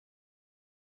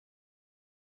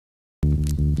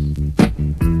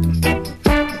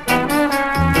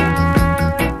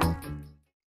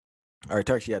All right,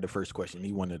 Tarshi had the first question.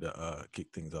 He wanted to kick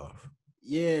things off.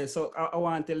 Yeah, so I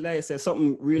want to tell you, say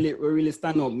something really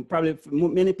stand up. Probably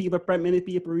many people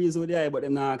reason the eye, but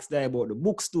them not ask die about the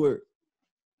bookstore.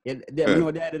 You know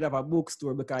they did have a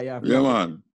bookstore because you have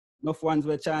enough ones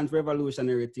where chant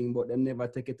revolutionary thing, but them never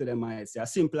take it to them eyes.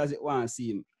 As simple as it want to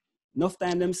seem. Enough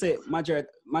time them say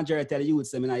majority of the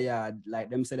youths them in a yard, like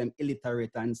them say them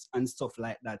illiterate and stuff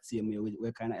like that same way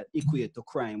we kind of equate to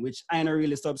crime, which I don't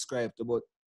really subscribe to, but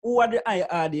who are the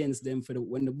audience them for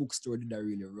when the bookstore did that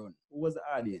really run? Who was the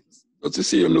audience? But you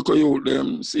see them look at youth,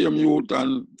 them same youth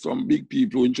and some big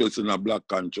people interested in a black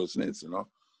consciousness, you know.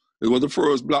 It was the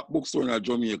first black bookstore in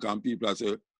Jamaica, and people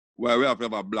say, why we have to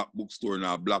have a black bookstore in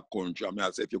a black country? I mean, I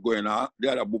say, if you go in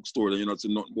the other bookstore, then you don't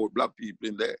see nothing about black people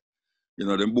in there. You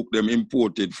know, them book them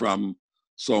imported from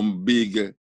some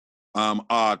big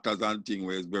artists and things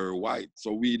where it's very white.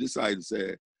 So we decided to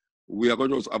say, we are going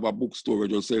to just have a bookstore where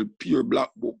just sell pure black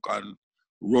book and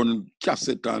run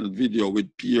cassette and video with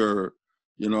pure,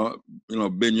 you know,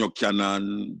 Ben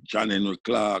Buchanan, John Henry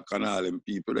Clark and all them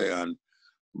people there. And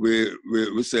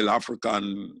we sell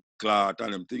African cloth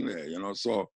and them thing there, you know.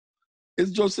 So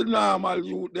it's just a normal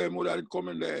youth them who are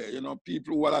coming there, you know,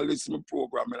 people who are listening to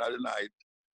program at the night,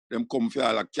 them come for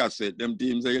all a cassette, them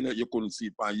teams you know, you couldn't see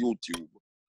it on YouTube.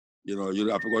 You know, you'd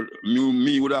have to go,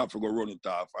 me would have to go run it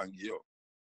off and give up.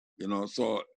 You know,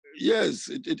 so yes,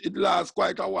 it lasts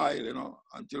quite a while, you know,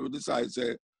 until we decide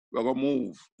say we're gonna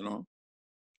move, you know.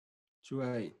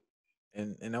 Right.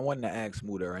 And I wanted to ask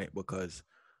Muda, right, because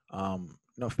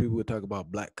enough people would talk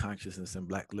about black consciousness and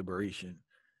black liberation.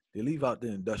 They leave out the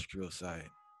industrial side.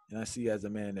 And I see as a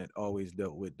man that always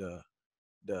dealt with the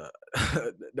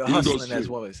hustling as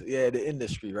well as the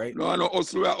industry, right? No, I know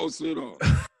hustle, you know.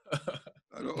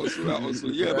 I know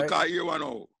hustle. Yeah, right? Because here one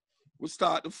now. We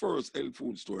start the first health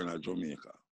food store in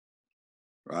Jamaica,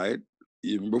 right?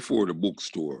 Even before the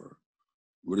bookstore,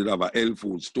 we did have a health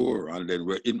food store, and then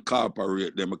we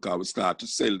incorporate them because we start to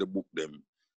sell the book them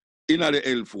in the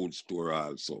health food store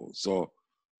also. So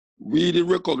we did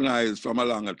recognize from a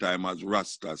longer time as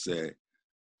Rasta say,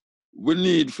 we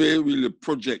need to really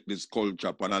project this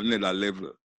culture on another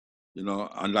level, you know,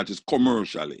 and that is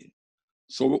commercially.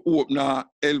 So we open a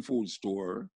health food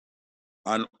store.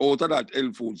 And out of that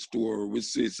health food store, we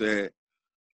see, say,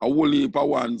 a whole heap of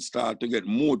ones start to get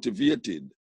motivated.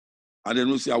 And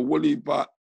then we see a whole heap of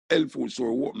health food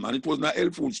store open. And it wasn't a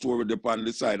health food store with the on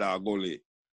the side of our gully,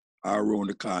 around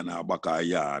the corner, back of our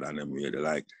yard, and them way.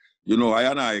 Like, you know,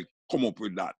 I come up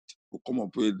with that. We come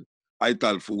up with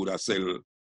ital food I sell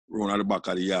around at the back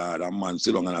of the yard, and man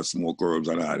sit down and smoke herbs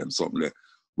and all them something there.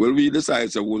 Well, we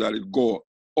decided to let it go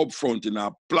up front in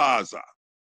our plaza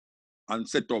and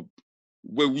set up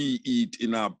where we eat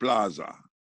in our plaza.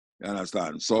 You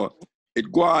understand? So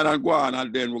it go on,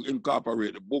 and then we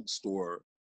incorporate the bookstore.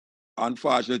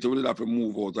 Unfortunately, we did have to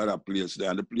move out of that place there,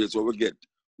 and the place where we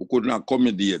couldn't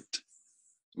accommodate.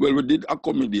 Well, we did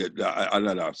accommodate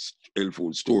another health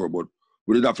food store, but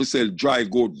we did have to sell dry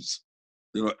goods.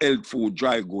 You know, health food,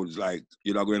 dry goods, like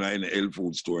you're not going to any health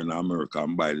food store in America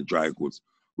and buy the dry goods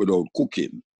without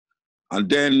cooking. And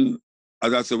then,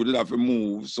 as I said, we did have to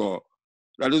move, so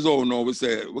that is all now we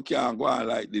say, we can't go on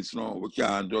like this now. We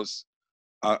can't just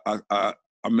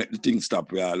make the thing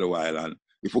stop here all a while. And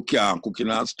if we can't cook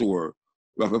in our store,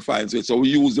 we have to find it. So we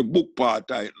use the book part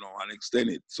right now and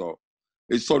extend it. So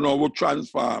it's so now we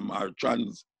transform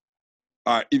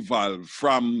or evolve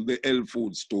from the health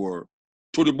food store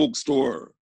to the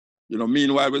bookstore. You know,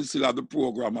 meanwhile, we still have the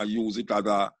program and use it as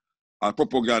a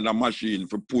propaganda machine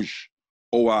for push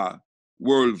our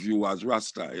worldview as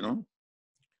Rasta, you know?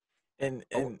 And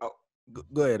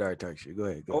go ahead, Artaxi. Go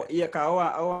ahead. Oh, yeah,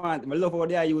 because I love how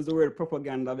they use the word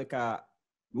propaganda because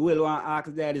we will want to ask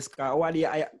them this because what do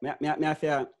I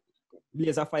feel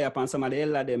blaze a fire upon some of the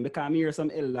elder them because I hear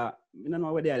some elder, I don't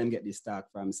know where they them get this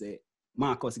talk from, say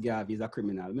Marcus Garvey is a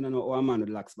criminal. I don't know how a man would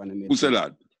lax by the Who said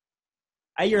that?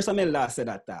 I hear some elder say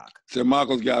that talk. Say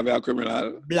Marcus Garvey a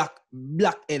criminal?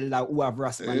 Black elder who have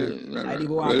Rasta. I didn't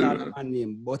want to call my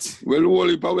name, but... Well, all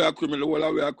people we are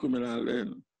criminal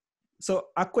then. So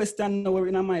a question now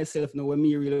in myself now, when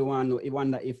me really want to know, I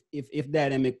wonder if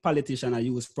they make politicians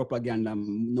use propaganda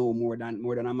no more than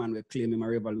a man will claim him a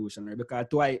revolutionary. Because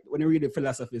when you read the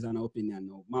philosophies and opinion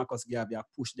now, Marcus Garvey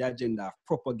push the agenda of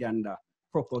propaganda.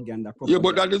 Yeah,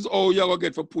 but that is all you're going to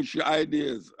get for push your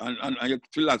ideas and your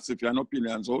philosophy and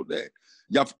opinions out there.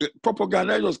 You have,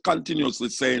 propaganda is just continuously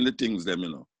saying the things them, you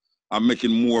know, and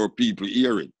making more people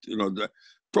hear it. You know, the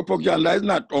propaganda is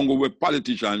not only what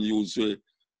politicians use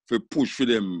for push for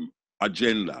them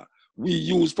agenda. We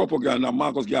use propaganda.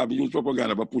 Marcus Garvey use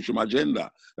propaganda for push him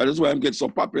agenda. That is why him get so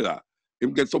popular.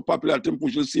 him get so popular that him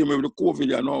push the same way with the COVID,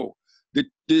 you know.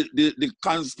 The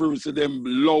conspiracy them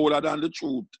louder than the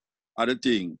truth are the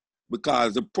thing.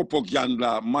 Because the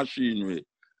propaganda machinery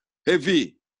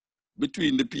heavy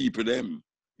between the people them.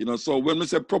 You know, so when we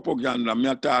say propaganda, me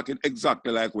are talking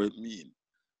exactly like what it means.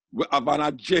 We have an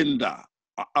agenda,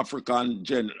 an African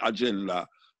agenda,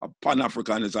 a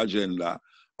Pan-Africanist agenda,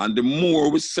 and the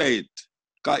more we say it,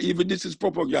 because even this is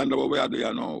propaganda what we are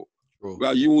doing now. Sure. We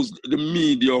are using the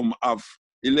medium of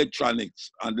electronics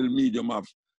and the medium of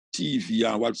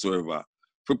TV and whatsoever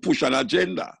to push an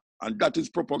agenda, and that is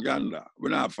propaganda. We're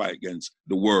not fight against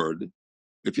the word.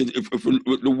 If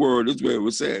the word is where we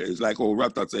say, it's like how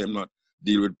Rasta say, I'm not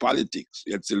deal with politics.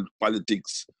 Yet still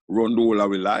politics run the whole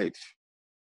of our life.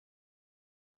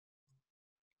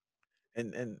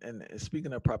 And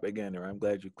speaking of propaganda, I'm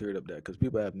glad you cleared up that, because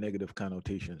people have negative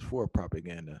connotations for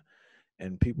propaganda,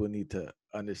 and people need to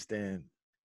understand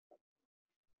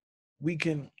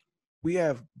we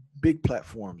have big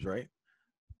platforms, right?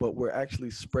 But we're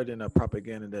actually spreading a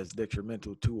propaganda that's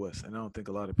detrimental to us, and I don't think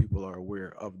a lot of people are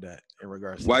aware of that in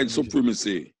regards to white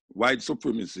supremacy. White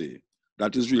supremacy.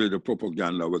 That is really the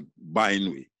propaganda we're buying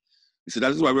with. You see,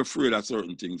 that is why we're afraid of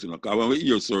certain things, you know, because when we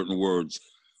hear certain words,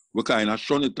 we kind of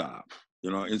shun it off, you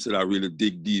know, instead of really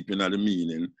dig deep into the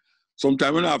meaning.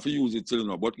 Sometimes we don't have to use it till, you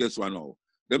know, but guess what now?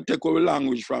 Them take our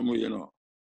language from we, you know,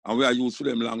 and we are used to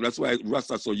them language. That's why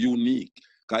Rasta so unique.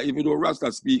 Because even though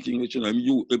Rasta speak English, you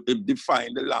know, him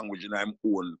define the language in his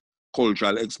own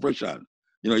cultural expression.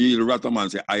 You know, you hear the Rasta man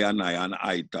say, I and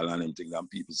I tell and them things, and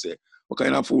people say, what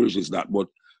kind of foolish is that? But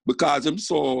because him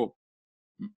so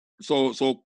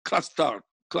clustered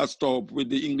up with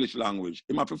the English language,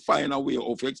 he have to find a way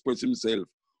of express himself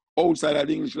outside of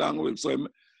the English language. So him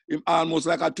almost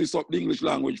like a twist up the English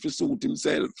language to suit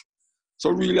himself. So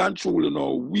really and truly, you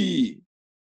know, we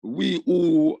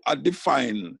who are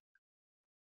defined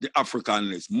the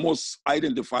Africanness must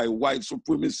identify white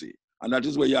supremacy. And that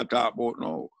is where you're talking about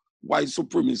now. White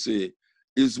supremacy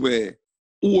is where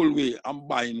all way and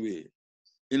bind way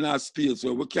in our space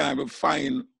where we can't even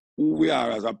find who we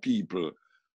are as a people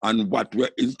and what we're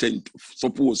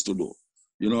supposed to do.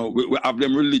 You know, we have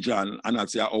them religion, and I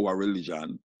say our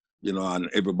religion, you know, and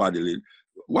everybody.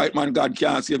 White man, God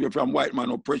can't save you from white man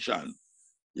oppression.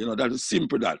 You know, that is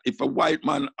simple that. If a white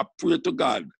man pray to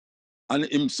God and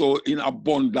him so in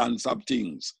abundance of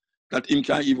things that him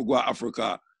can even go to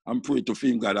Africa and pray to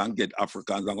him God and get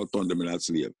Africans and go turn them in a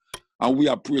slave. And we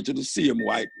are pray to the same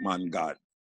white man God.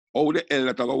 How the hell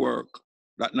that going to work?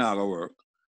 That not going to work.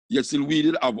 Yet still we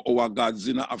did have our gods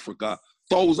in Africa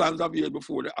thousands of years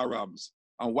before the Arabs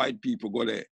and white people go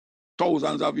there.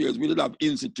 Thousands of years. We did have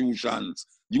institutions,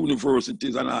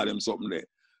 universities and all them something there.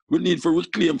 We need to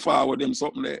reclaim forward them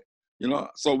something there. You know,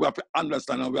 so we have to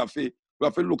understand and we have to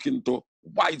look into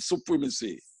white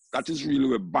supremacy. That is really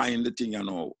we're buying the thing, you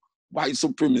know. White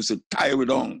supremacy, tie it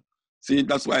down. See,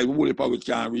 that's why we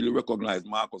can't really recognize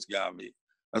Marcus Garvey.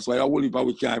 That's why we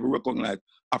can't even recognize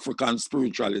African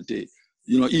spirituality.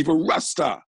 You know, even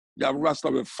Rasta, the Rasta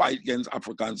will fight against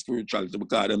African spirituality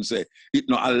because them say it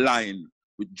not align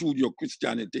with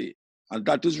Judeo-Christianity. And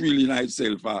that is really in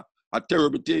itself a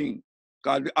terrible thing.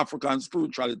 Because the African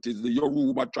spirituality, the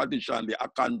Yoruba tradition, the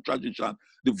Akan tradition,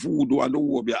 the voodoo and the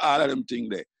Wobia, all of them things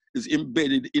there is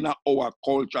embedded in our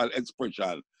cultural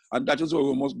expression. And that is why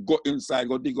we must go inside,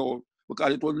 go dig out,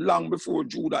 because it was long before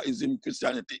Judaism,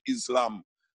 Christianity, Islam,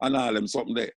 and all them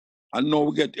something there. And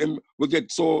now we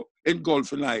get so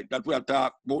engulfed in it that we are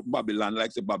talking about Babylon,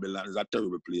 like say Babylon is a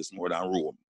terrible place more than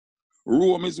Rome.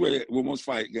 Rome is where we must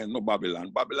fight against, not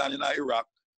Babylon. Babylon in Iraq,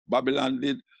 Babylon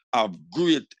did have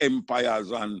great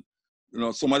empires and, you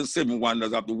know, some of the 7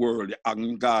 wonders of the world, the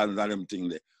Angans and them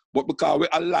things there. But because we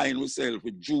align ourselves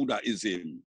with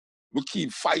Judaism, we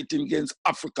keep fighting against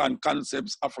African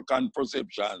concepts, African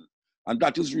perception. And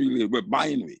that is really we're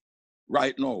buying with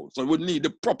right now. So we need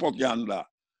the propaganda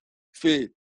to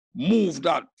move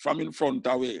that from in front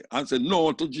away and say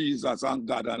no to Jesus and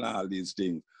God and all these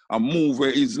things. And move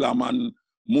where Islam and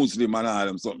Muslim and all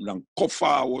them something and go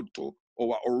forward to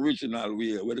our original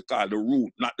way, what they call the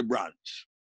root, not the branch.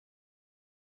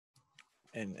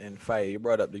 And Fire, you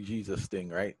brought up the Jesus thing,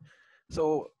 right?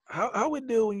 So how we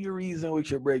deal when you reason with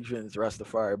your brethren,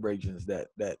 Rastafari brethren,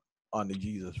 that on the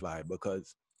Jesus vibe?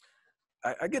 Because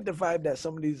I get the vibe that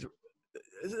some of these,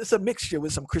 it's a mixture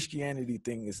with some Christianity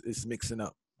thing is mixing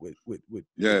up with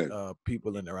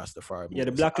people in the Rastafari movement. Yeah,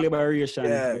 the black liberation.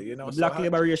 Yeah, you know, the black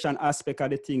liberation aspect of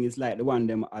the thing is like the one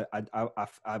them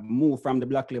I moved from the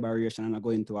black liberation and I go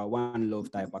into a one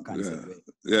love type of concept.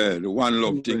 Yeah, the one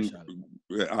love thing.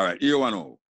 Yeah, all right, here one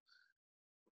now.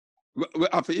 We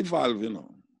have to evolve, you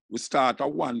know. we start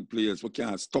at one place, we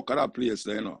can't stuck at that place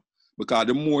there, you know. Because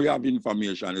the more you have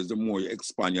information is the more you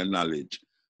expand your knowledge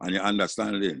and your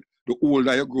understanding. The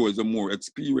older you grow is the more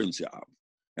experience you have.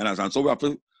 You understand? So we have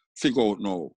to figure out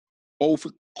now how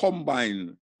to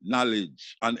combine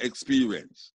knowledge and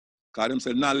experience. Because them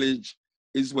say knowledge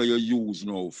is where you use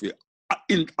now for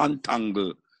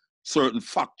untangle certain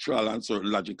factual and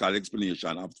certain logical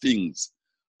explanation of things.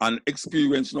 And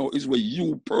experience now is where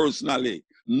you personally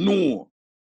know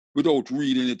without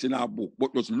reading it in a book,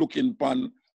 but just looking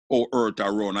upon how earth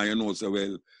around and you know, say,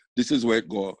 well, this is where it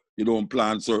go. You don't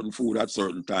plant certain food at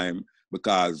certain time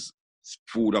because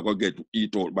food are going to get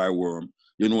eaten out by worm.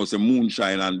 You know, say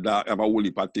moonshine and that have a whole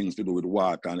heap of things to do with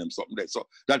water and them something there. So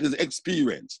that is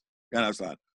experience. You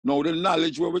understand? Now the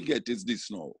knowledge where we get is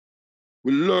this now.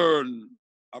 We learn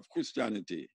of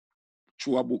Christianity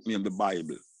through a book named the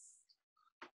Bible.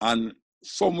 And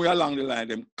somewhere along the line,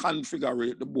 them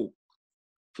configure the book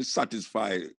to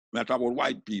satisfy, I talk about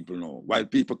white people now.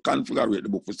 White people configure the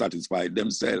book to satisfy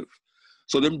themselves.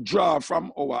 So them draw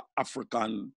from our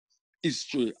African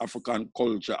history, African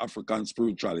culture, African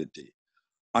spirituality,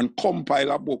 and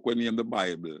compile a book when named the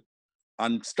Bible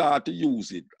and start to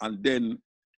use it and then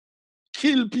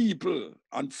kill people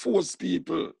and force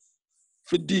people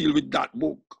to deal with that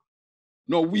book.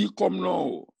 Now we come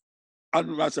now,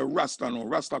 and I say Rasta now,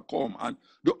 Rasta come, and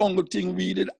the only thing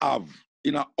we did have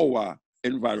in our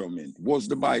environment was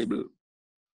the Bible.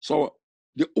 So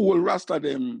the old Rasta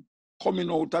them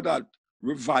coming out of that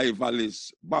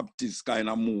revivalist Baptist kind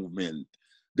of movement,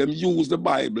 them use the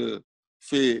Bible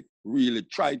to really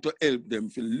try to help them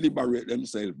to liberate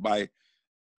themselves by,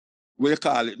 what you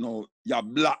call it now, you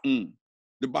blacken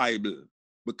the Bible.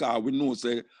 Because we know,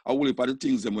 say, a whole heap of the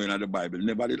things them were in the Bible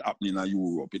never did happen in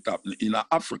Europe, it happened in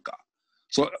Africa.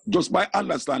 So just by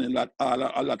understanding that a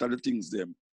lot of the things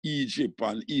them, Egypt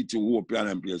and Ethiopia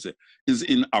and places, is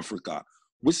in Africa,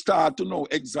 we start to now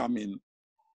examine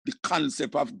the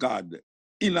concept of God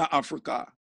in Africa.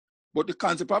 But the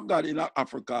concept of God in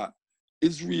Africa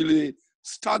is really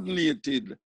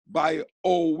stagnated by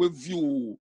how we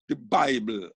view the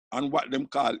Bible and what them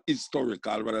call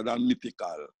historical rather than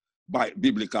mythical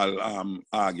biblical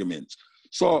arguments.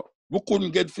 So we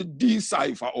couldn't get to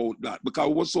decipher out that because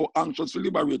we were so anxious to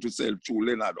liberate ourselves through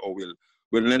Leonard Howell.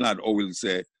 When Leonard Howell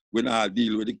said, we not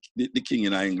deal with the king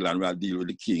in England, we deal with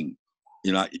the king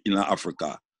in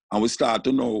Africa. And we start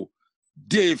to now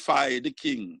deify the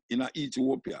king in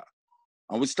Ethiopia.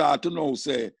 And we start to now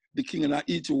say the king in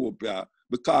Ethiopia,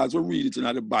 because we read it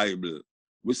in the Bible,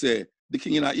 we say the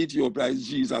king in Ethiopia is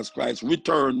Jesus Christ,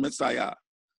 returned Messiah.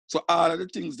 So all of the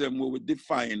things them we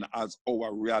define as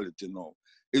our reality now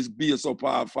is based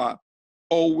upon how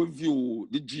we view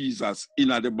the Jesus in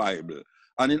the Bible.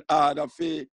 And in order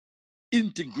to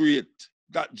integrate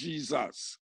that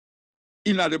Jesus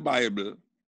in the Bible,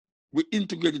 we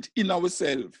integrate it in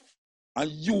ourselves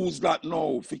and use that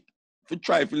now to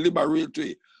try to liberate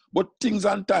it. But things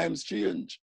and times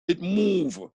change. It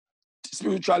moves.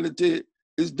 Spirituality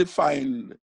is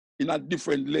defined in a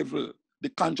different level. The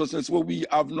consciousness where we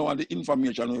have now and the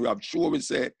information we have, sure we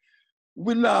say,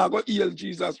 we not go heal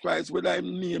Jesus Christ, whether I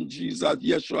name Jesus,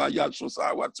 Yeshua, Yahshua,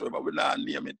 or whatsoever, we not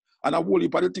name it. And a whole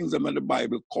heap of the things in the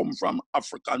Bible come from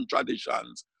African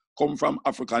traditions, come from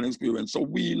African experience. So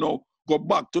we now go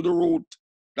back to the root.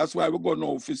 That's why we're going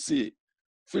now to see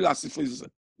philosophies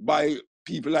by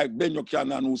people like Ben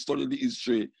Buchanan, who studied the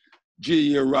history,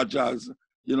 J.A. Rogers,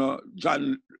 you know,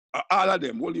 John, all of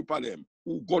them, whole heap of them,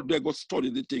 who got there, go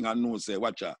study the thing and know, say,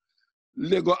 watch out.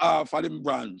 Let go off of them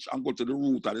branch and go to the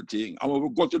root of the thing. And when we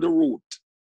go to the root,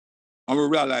 and we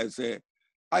realize, say,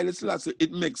 Haile Selassie,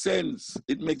 it makes sense.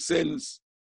 It makes sense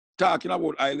talking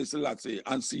about Haile Selassie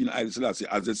and seeing Haile Selassie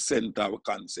as a center of a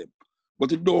concept.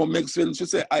 But it don't make sense to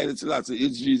say Haile Selassie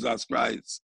is Jesus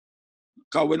Christ.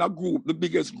 Because when a group, the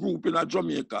biggest group in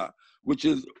Jamaica, which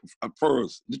is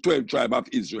first, the 12 tribe of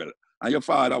Israel, and your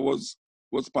father was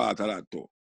part of that too,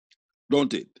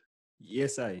 don't it?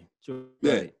 Yes, I. Sure.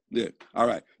 Yeah, yeah. All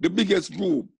right. The biggest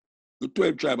group, the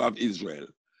 12 tribe of Israel,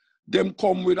 them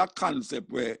come with a concept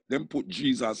where them put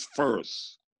Jesus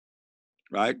first,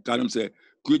 right? Because them say,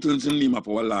 greetings in the name of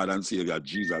our Lord and Savior,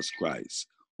 Jesus Christ,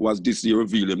 who has this year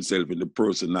revealed himself in the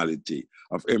personality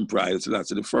of Emperor Haile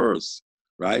Selassie the First,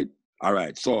 right? All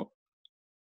right. So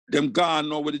them gone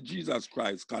now with the Jesus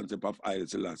Christ concept of Haile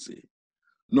Selassie.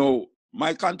 Now,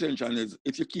 my contention is,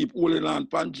 if you keep holding on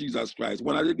upon Jesus Christ,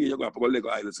 one of the days you're going to have to go let go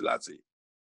of Haile Selassie.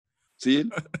 See?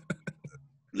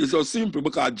 It's so simple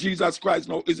because Jesus Christ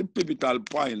now is a pivotal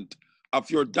point of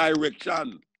your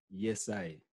direction. Yes,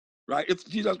 I. Right? If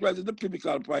Jesus Christ is the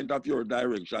pivotal point of your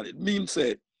direction, it means,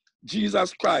 say,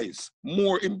 Jesus Christ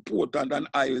more important than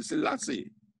Haile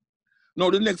Selassie. Now,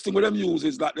 the next thing with them use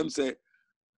is that them say,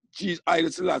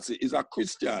 Haile Selassie is a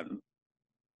Christian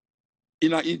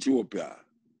in Ethiopia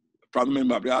from a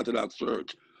member of the Orthodox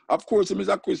Church. Of course, him is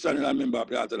a Christian and a member of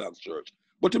the Orthodox Church.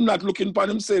 But him not looking upon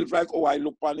himself like, oh, I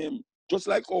look upon him. Just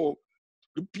like, oh,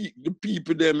 the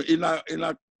people them in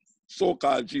a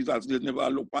so-called Jesus, they never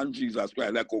look upon Jesus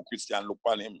Christ like how Christian look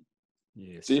upon him.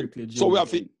 Yeah, see? So we have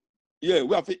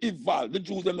to evolve. The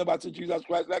Jews them never see Jesus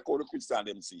Christ like how the Christian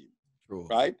them see him. True.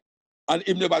 Right? And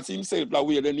him never see himself that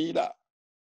way they neither.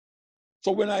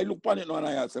 So when I look upon it now and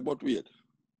I say, but wait,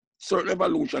 certain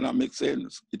evolution that makes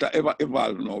sense. It ever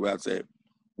evolved now where I say,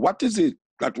 what is it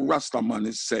that Rastaman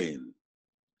is saying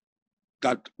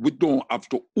that we don't have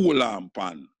to hold on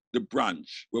upon the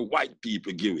branch where white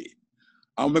people give it?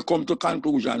 And we come to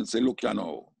conclusion and say, look, you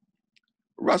know,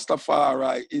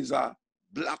 Rastafari is a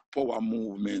black power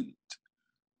movement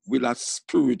with a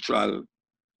spiritual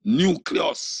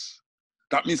nucleus.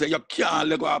 That means that you can't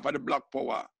let go of the black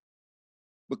power.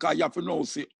 Because you have to know,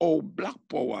 see, how black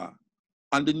power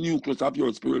and the nucleus of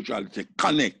your spirituality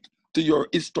connect to your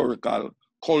historical,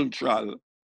 cultural,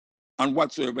 and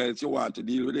whatsoever else you want to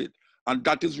deal with it. And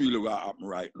that is really what happened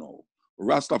right now.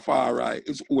 Rastafari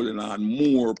is holding on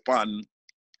more upon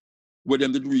what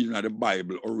them did reading of the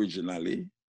Bible originally.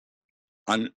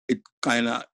 And it kind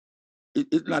of,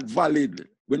 it's not valid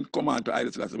when it comes on to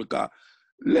Haile Selassie, because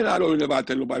Leonard will never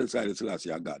tell nobody Haile Selassie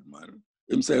a God, man.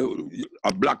 Him say,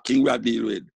 a black king we are dealing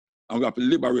with, and we have to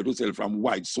liberate ourselves from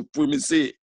white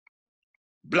supremacy.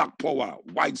 Black power,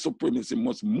 white supremacy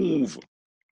must move.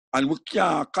 And we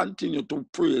can't continue to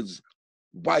praise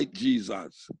white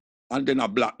Jesus and then a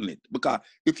blackness. Because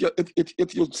if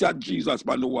you see Jesus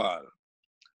on the wall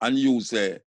and you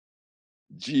say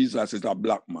Jesus is a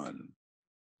black man,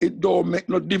 it don't make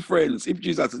no difference if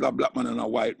Jesus is a black man and a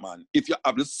white man, if you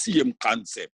have the same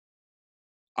concept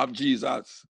of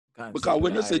Jesus. Because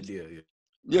when you say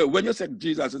when you say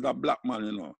Jesus is a black man,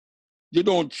 you know, you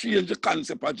don't change the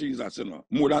concept of Jesus, you know,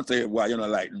 more than say, why you know,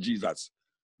 like Jesus,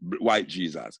 white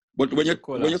Jesus. But when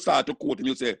you start to quote him,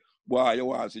 you say, why you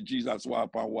want to see Jesus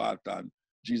walk on water, and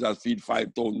Jesus feed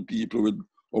 5,000 people with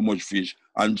how much fish,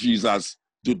 and Jesus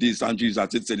do this, and Jesus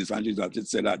did say this, and Jesus did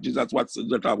say that. Jesus, what's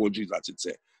the talk about Jesus? It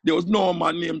say there was no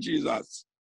man named Jesus.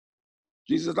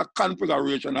 Jesus is a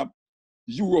configuration of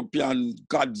European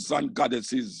gods and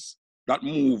goddesses that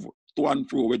move to and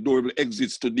fro, where don't even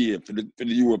exist today for the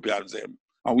Europeans,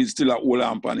 and we still are all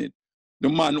on it. The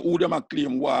man who them a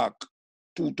claim walk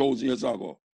 2,000 years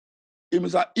ago, him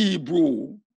is a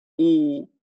Hebrew who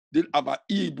did have a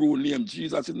Hebrew name.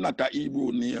 Jesus is not a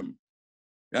Hebrew name.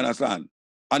 You understand?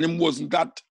 And him wasn't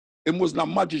a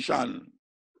magician.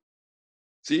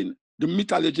 See, the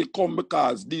mythology come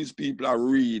because these people are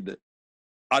read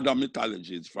other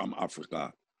mythologies from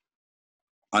Africa.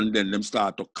 And then them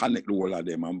start to connect the whole of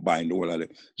them and bind the whole of them.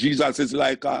 Jesus is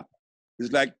like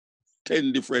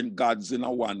 10 different gods in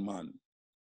a one man.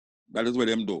 That is what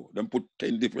them do. Them put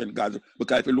 10 different gods.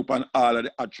 Because if you look on all of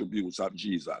the attributes of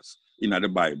Jesus in the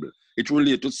Bible, it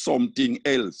relates to something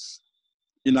else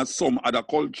in some other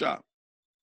culture.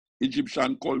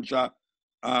 Egyptian culture,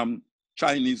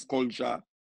 Chinese culture,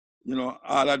 you know,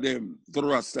 all of them,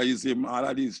 Zoroastrianism, all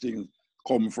of these things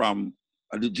come from,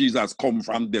 the Jesus come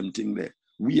from them thing there.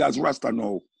 We as Rasta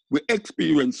now, we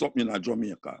experience something in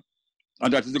Jamaica.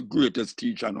 And that is the greatest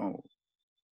teacher now.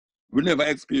 We never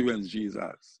experienced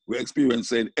Jesus. We experienced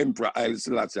saying Emperor Haile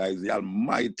Selassie is the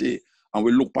Almighty, and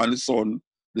we look upon the sun,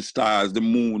 the stars, the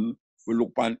moon, we look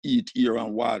upon eat, air,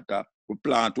 and water, we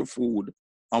plant with food,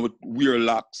 and we wear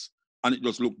locks, and it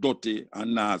just look dirty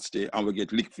and nasty, and we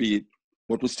get lick feet,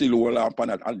 but we still hold on upon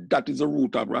that, and that is the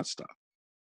root of Rasta.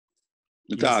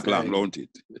 You talk long, don't it?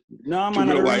 No, man,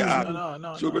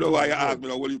 no. Show me the why you ask me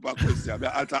the whole heap of questions. I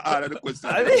answer all of the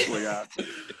questions before you ask me.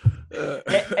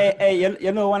 Hey,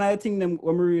 you know, one of the things them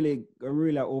I'm really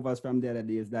over from the other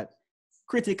day is that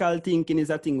critical thinking is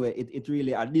a thing where it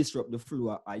really disrupt the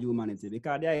flow of humanity,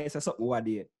 because there is something what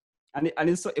there. And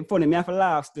it's so funny, me have to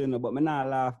laugh still, you know, but me not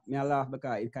laugh. I laugh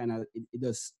because it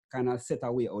just kind of set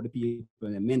away all the people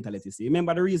and the mentality. See,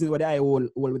 remember the reason why I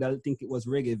would think it was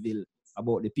Reggaeville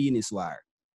about the penis war.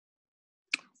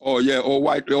 Oh yeah,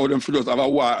 them fellows have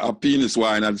a penis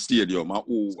war in the stadium, and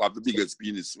who have the biggest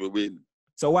penis will win.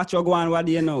 So what you go on, what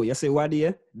do you know? You say what do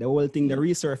you? The whole thing, the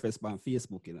resurface on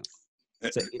Facebook, you know.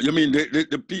 So you mean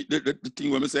the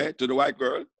thing when we say to the white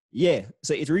girl? Yeah.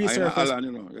 So it resurfaced.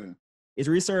 You know, yeah. It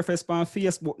resurfaced on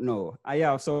Facebook now. I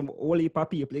have some whole heap of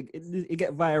people. It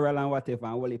get viral and whatever,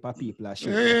 and whole heap of people are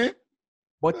sharing.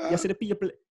 But you see the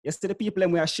people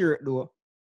them we are share it though.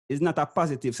 is not a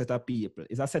positive set of people.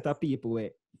 It's a set of people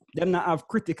where them not have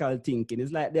critical thinking.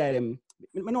 It's like they are them.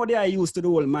 I know they are used to the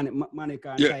whole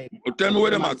mannequin yeah. Tell me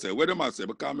what them man. say. What them say?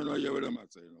 Because I know hear what them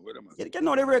say. What them say? You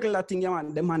know the regular thing, yeah,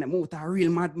 man. Them man move to a real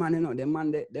madman, you know. Them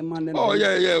man. Oh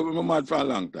yeah. We're mad for a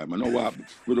long time. I know what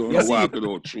we don't You walk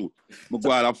without shoes. We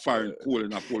go out of foreign pool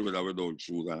in a pool without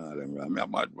shoes and all them. I'm a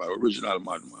madman, original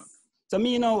madman. So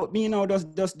me now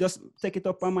just take it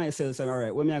up on myself. So all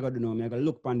right, what me I gotta do now? Me I gotta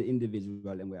look upon the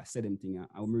individual and where I say them thing.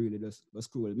 I'm really just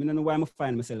scroll. Me don't know why I'm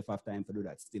find myself have time to do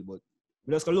that still, but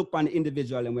we just gotta look upon the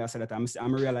individual and where I say that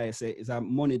I'm realize it's a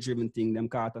money driven thing. Them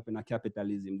caught up in a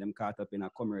capitalism. Them caught up in a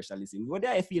commercialism. What do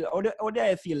I feel? How do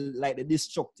I feel like the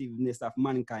destructiveness of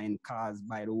mankind caused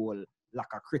by the whole lack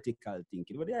of critical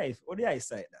thinking? What do I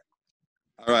say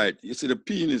that? All right, you see the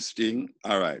penis thing.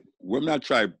 All right, when I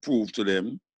try to prove to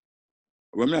them.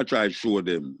 When I try to show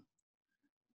them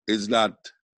is that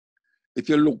if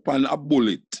you look on a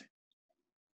bullet,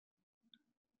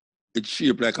 it's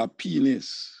shaped like a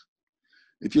penis.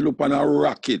 If you look on a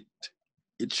rocket,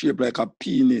 it's shaped like a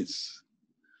penis.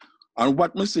 And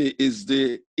what I say is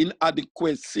the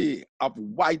inadequacy of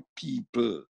white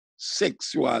people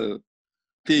sexual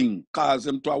thing cause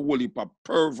them to a whole heap of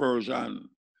perversion.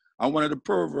 And one of the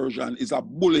perversion is a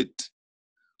bullet.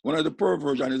 One of the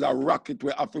perversion is a rocket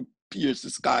where have to pierce the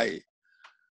sky.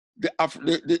 The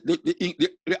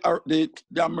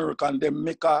American, they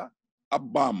make a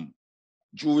bomb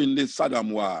during the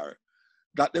Saddam War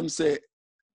that them say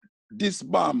this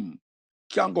bomb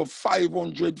can go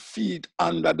 500 feet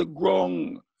under the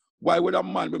ground. Why would a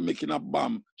man be making a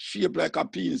bomb shaped like a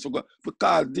penis?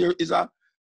 Because there is a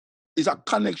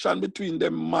connection between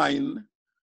them mind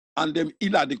and them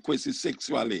inadequacy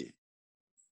sexually.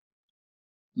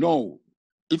 No.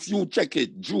 If you check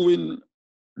it, during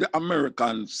the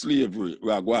American slavery,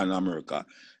 we are going to America,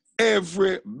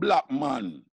 every black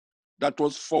man that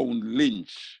was found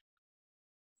lynched,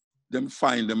 them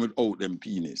find them without them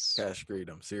penis. Castrate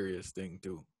them, serious thing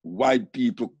too. White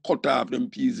people cut off them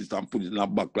pieces and put it in a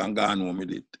buckle and go home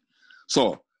with it.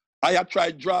 So I have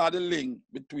tried to draw the link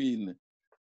between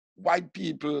white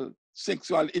people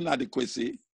sexual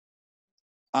inadequacy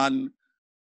and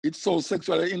it's so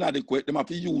sexually inadequate, they have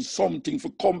to use something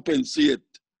to compensate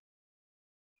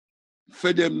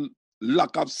for them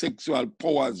lack of sexual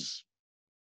powers.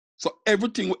 So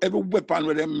everything, every weapon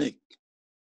where they make,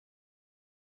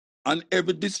 and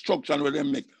every destruction where they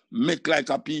make like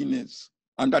a penis.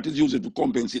 And that is used to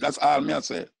compensate. That's all me I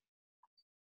say.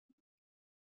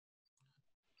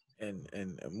 And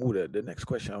Muda, the next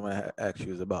question I'm gonna ask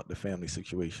you is about the family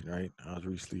situation, right? I was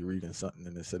recently reading something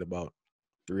and it said about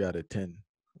 3 out of 10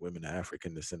 women of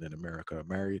African descent in America are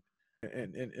married.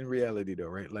 And in reality though,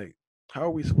 right? Like, how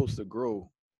are we supposed to grow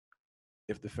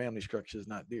if the family structure is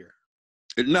not there?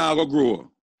 It's not going to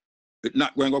grow. It's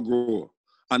not going to grow.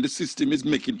 And the system is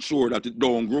making sure that it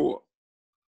don't grow.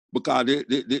 Because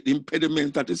the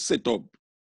impediment that is set up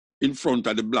in front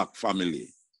of the black family,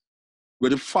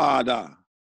 where the father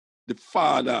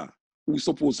who's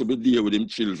supposed to be there with him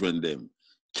children them,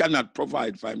 cannot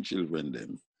provide for him children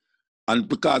them. And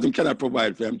because he cannot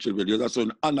provide for him children, there's also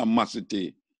an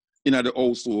animosity in the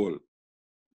household.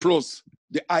 Plus,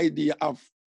 the idea of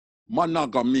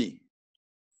monogamy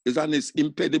is an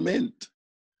impediment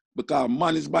because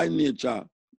man is by nature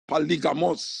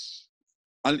polygamous.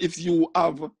 And if you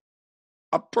have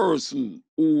a person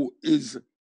who is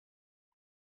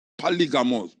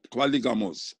polygamous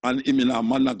and him in a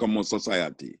monogamous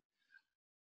society,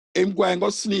 him going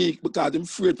to sneak because him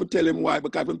afraid to tell him why,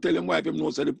 because if him tell him why, him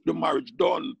knows that the marriage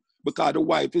done because the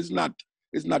wife is not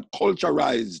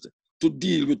culturalized to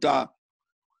deal with a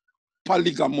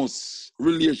polygamous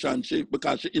relationship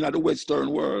because she's in the Western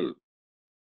world.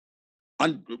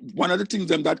 And one of the things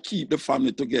that keep the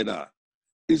family together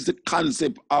is the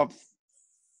concept of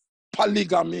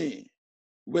polygamy,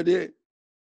 where the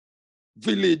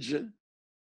village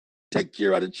take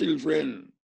care of the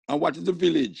children. And what is the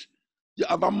village? You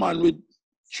have a man with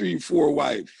 3-4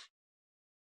 wives.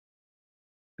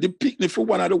 The picnic for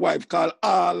one of the wives called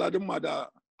all of them mother.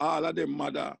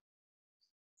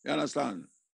 You understand?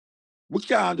 We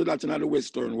can't do that in the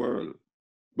Western world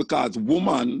because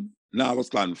woman now go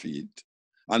stand feet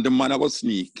and the man go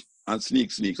sneak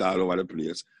all over the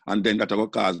place, and then that will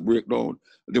cause breakdown.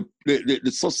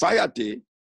 The society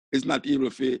is not able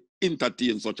to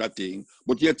entertain such a thing,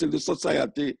 but yet the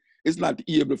society is not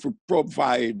able to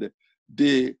provide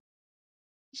the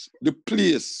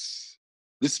place,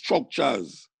 the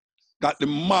structures that the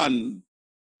man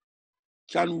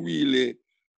can really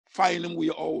find him way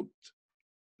out.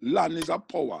 Land is a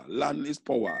power. Land is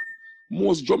power.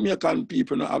 Most Jamaican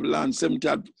people don't have land.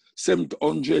 70%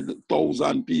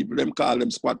 700,000 people, them call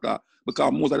them squatter,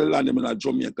 because most of the land in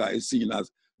Jamaica is seen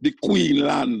as the queen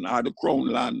land or the crown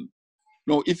land.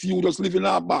 Now, if you just live in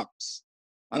a box,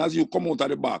 and as you come out of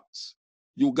the box,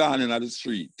 you gone in the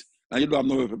street, and you don't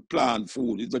have no plan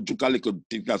food, it's a juka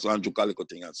thing, that's one juka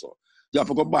thing and so. You have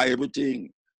to go buy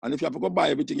everything. And if you have to go buy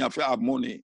everything, you have to have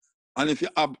money. And if you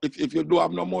have, if you don't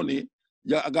have no money,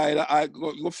 you a guy that I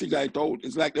go figure it out.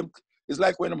 It's like them. It's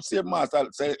like when them same master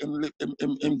say him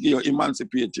give you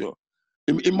emancipate you,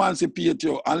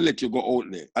 and let you go out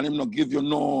there, and him not give you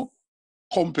no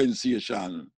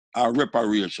compensation or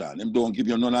reparation. Him don't give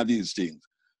you none of these things.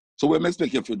 So we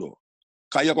expect you to do.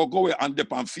 Cause you go away and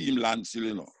dip on film land still,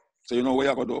 you know. So you know where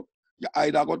you go do? You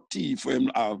either go thief for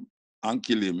him and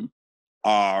kill him,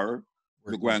 or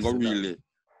you go and go really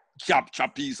capture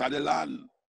piece of the land.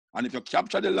 And if you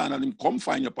capture the land and him come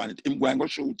find you upon it, him go and go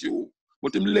shoot you.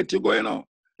 But him let you go, you know.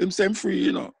 Him say him free,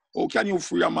 you know. How can you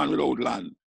free a man without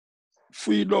land?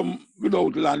 Freedom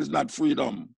without land is not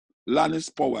freedom. Land is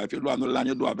power. If you don't have no land,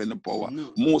 you don't have any power.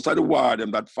 No. Most of the war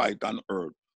them that fight on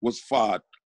earth was fought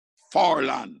for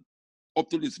land. Up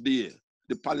to this day,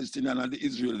 the Palestinian and the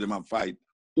Israel them have fight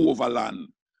over land.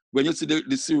 When you see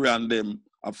the Syrian them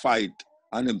a fight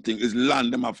and them thing, is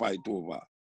land them a fight over.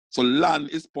 So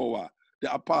land is power. The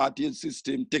apartheid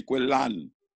system take away land.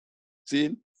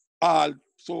 See? All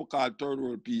so-called third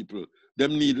world people,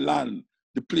 them need land.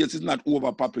 The place is not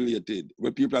overpopulated.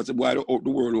 Where people say, why the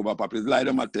world overpopulated? Like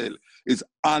them I tell, it's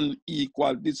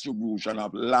unequal distribution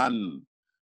of land.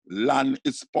 Land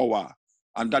is power.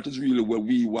 And that is really where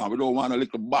we want. We don't want a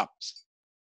little box.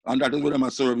 And that is what them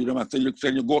are serving. Them are saying,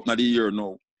 you go up now the year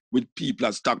now with people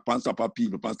that stack pants up of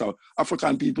people.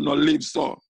 African people don't live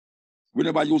so. We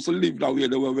never used to live that way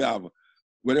the way we have,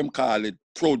 where them call it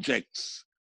projects,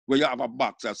 where you have a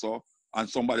box or so, and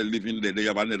somebody living there, they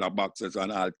have another box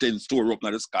and all 10 store up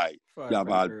in the sky. You have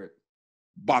all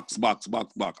box,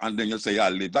 and then you say, I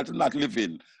live. That is not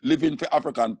living. Living for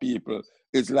African people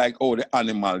is like, oh, the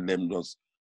animal, them just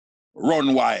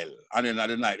run wild, and then at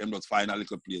the night, them just find a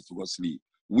little place to go sleep.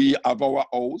 We have our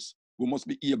house. We must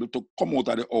be able to come out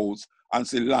of the house and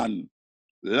say, land,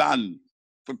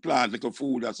 for plant like a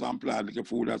food, that's one plant like a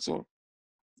food, that's all.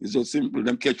 It's so simple.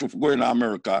 Them catch you for going to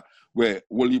America, where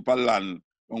whole heap of land,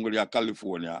 don't go to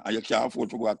California, and you can't afford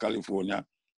to go to California.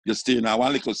 You stay in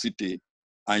one little city,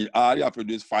 and all you have to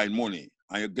do is find money,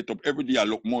 and you get up every day and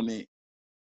look money.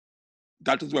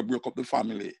 That is what broke up the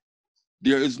family.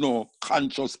 There is no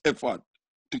conscious effort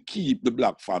to keep the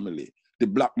black family. The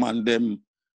black man, them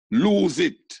lose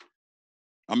it.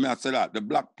 I mean, I say that, the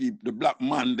black people, the black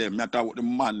man, them, I talk about the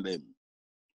man, them.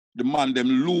 The man, them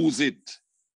lose it.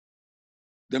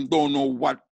 Them don't know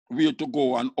where to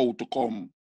go and how to come.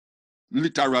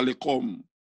 Literally come.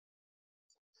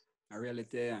 I really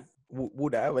tell you.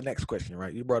 Would I have a next question,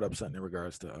 right? You brought up something in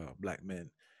regards to black men,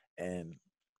 and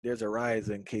there's a rise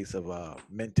in case of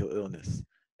mental illness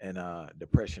and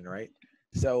depression, right?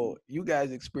 So you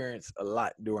guys experience a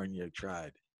lot during your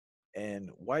tribe.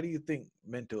 And why do you think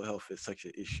mental health is such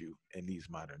an issue in these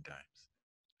modern times?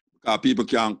 Because people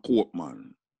can't cope,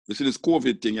 man. You see this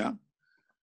COVID thing, yeah?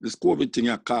 This COVID thing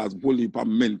has caused a whole heap of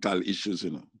mental issues,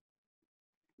 you know.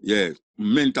 Yeah,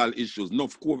 mental issues.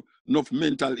 Enough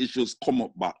mental issues come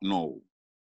up back now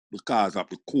because of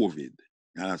the COVID.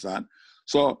 You understand?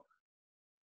 So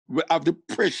we have the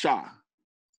pressure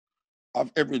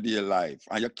of everyday life,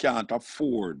 and you can't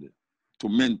afford to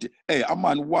maintain. Hey, a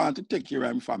man want to take care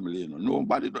of his family, you know.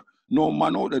 No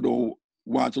man out there don't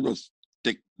want to just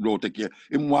take care.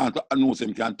 He want to know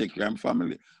him can take care of his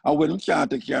family. And when he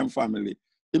can't take care of his family,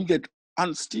 him get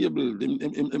unstable.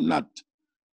 Him not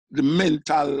the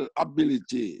mental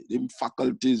ability, the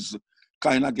faculties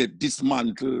kind of get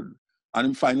dismantled, and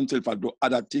him find himself to do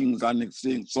other things and next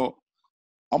thing. So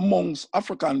amongst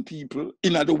African people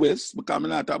in the West, because I'm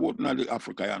not about in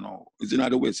Africa, you know, it's in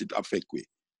the West it affect we.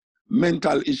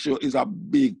 Mental issue is a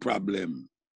big problem.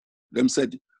 Them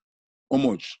said, how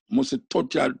much? Most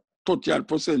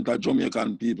 30% of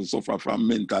Jamaican people suffer from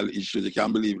mental issues. You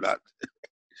can't believe that.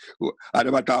 I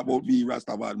never talk about me,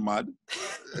 Rastafari mad.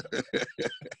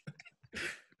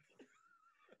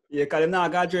 Yeah, because them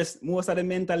not address most of the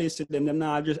mental issue, them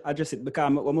not address it,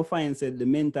 because what I find said the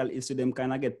mental issue them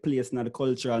kind of get placed in the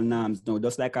cultural norms now,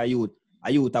 just like a youth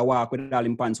a walk with all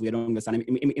him pants we don't understand.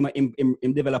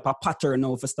 Him develop a pattern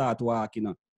now for start walk, you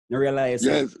know. You realize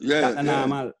yes, that's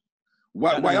normal.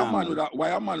 Why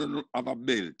a man have a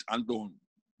belt and don't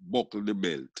buckle the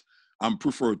belt and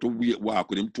prefer to walk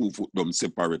with him 2 foot them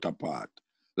separate apart,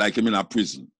 like him in a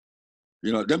prison?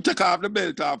 You know, them take off the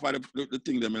belt off of the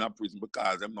thing them in a prison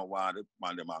because them not want the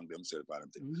man them hang themselves and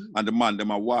them thing. And the man them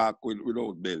a walk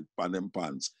without belt on them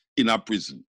pants in a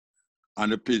prison.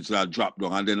 And the prisoner drop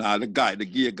down. And then all the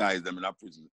gay guys them in a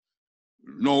prison.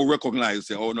 No recognize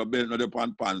say, oh no belt, no the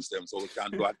pants them, so we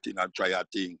can do a thing and try a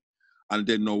thing. And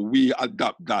then no, we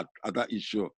adapt that as an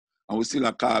issue. And we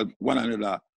still call one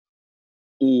another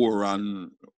or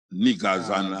and niggas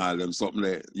and all them something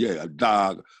like, yeah, a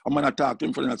dog. I'm gonna talk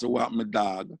in front of him and say, what my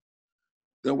dog?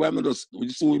 Then why me just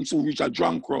so him so reach a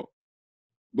drunk crow?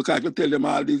 Because if you tell them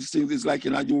all these things, it's like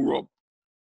in a Europe.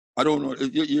 I don't know,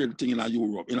 you hear the thing in a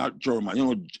Europe, in a Germany, you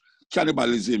know,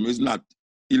 cannibalism is not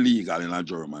illegal in a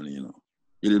Germany, you know.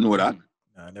 You didn't know that?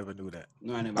 No, I never knew that.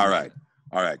 No, I never.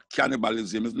 All right.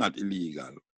 Cannibalism is not illegal.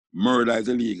 Murder is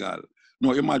illegal.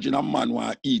 No, imagine a man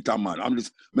want to eat a man. I'm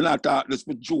not talking this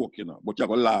for joke, you know, but you have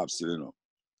to laugh still, you know.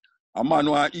 A man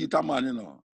want to eat a man, you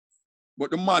know. But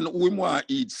the man who him want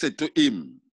to eat said to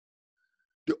him,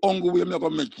 the only way I'm not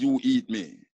going to make you eat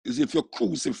me is if you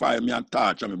crucify me and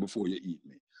torture me before you eat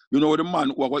me. You know what the man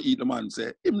who going to eat the man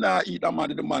say? Him not eat a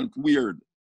man, the man weird.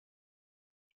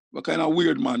 What kind of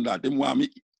weird man that? Him want me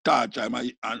torture him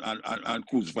and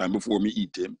crucify him before me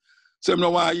eat him. So him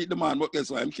no want to eat the man, but guess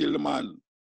what? Him kill the man.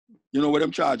 You know what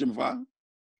them charge him for?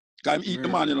 Because him eat the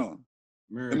man, you know.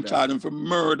 Murder. Them charge him for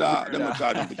murder. Them not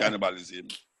charge him for cannibalism.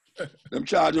 Them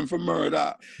charge him for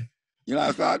murder. You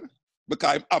understand?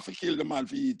 Because him have to kill the man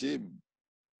for eat him.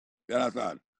 You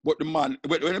understand? But the man,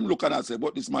 when him look at us say,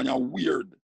 but this man is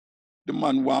weird. The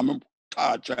man want me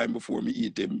torture him before me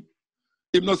eat him.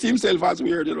 Him not see himself as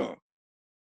weird, you know.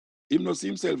 Him not see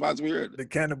himself as weird. The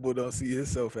cannibal don't see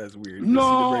himself as weird.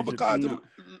 No, because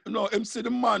him see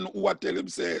the man who I tell him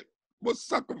say, but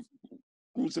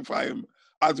crucify him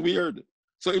as weird.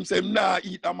 So him say him nah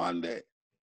eat a man there.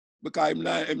 Because him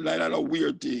not a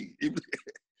weird thing. Him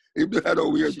not a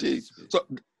weird thing. So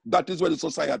that is where the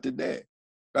society there.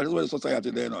 That is where the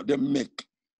society there now. They make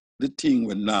the thing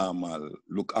with normal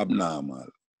look abnormal.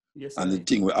 Yes, and the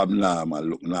thing with abnormal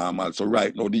look normal. So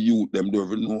right now the youth them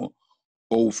don't even know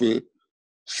how to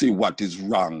see what is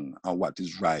wrong and what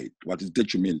is right, what is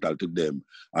detrimental to them,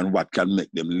 and what can make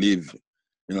them live.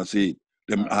 You know, see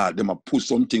them a put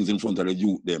some things in front of the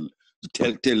youth them,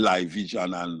 tell live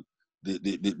vision and the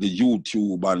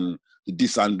YouTube and the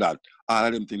this and that. All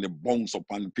of them things they bounce up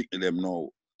and pick them now.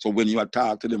 So when you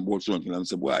talk to them about something and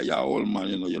say, boy, you're old man,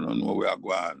 you don't know where I'm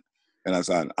going. You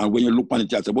understand? And when you look on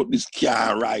it, you say, but this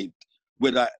can't right.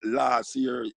 Whether last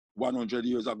year, 100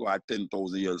 years ago, or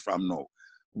 10,000 years from now.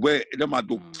 Where them are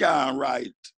do can't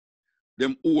right.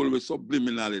 Them always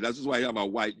subliminally. That's why you have a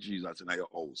white Jesus in your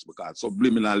house. Because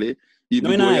subliminally,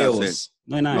 even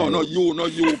no,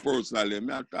 not you personally.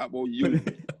 Me I talk about you.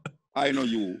 I know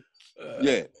you.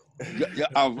 Yeah.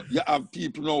 You have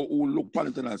people now who look upon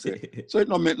it and say, so it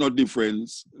don't make no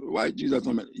difference. Why Jesus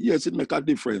don't make? Yes, it make a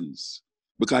difference.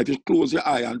 Because if you close your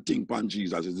eye and think upon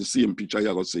Jesus, it's the same picture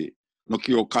you're going to see. No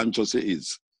care how conscious it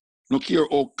is. No care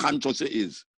how conscious it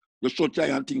is. You shut your eye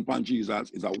and think upon Jesus,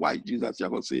 it's a white Jesus you're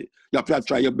going to see. You have to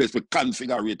try your best to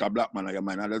configure a black man in your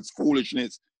mind. And that's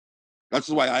foolishness. That's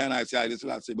why I say this,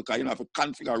 because you don't have to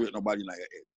configure nobody in your head.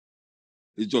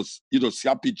 It's just, you just see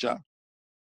a picture.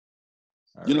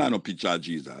 You know no picture of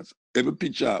Jesus. Every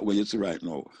picture where you see right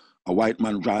now, a white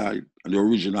man draw it, and the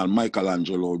original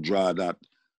Michelangelo draw that,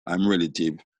 I'm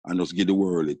relative, and just give the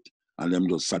world it. And them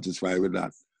just satisfied with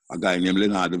that. A guy named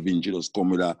Leonardo da Vinci just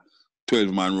come with a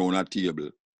 12-man round a table.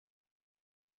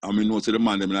 I mean, the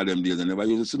man them in them days, they never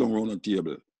used to sit down around a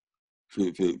table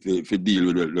for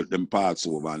deal with them parts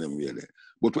over and them way there.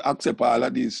 But we accept all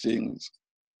of these things,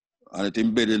 and it's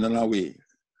embedded in a way.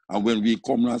 And when we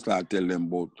come and start telling them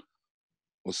about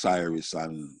Osiris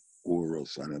and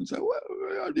Horus, and them say, well,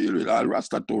 we are dealing with all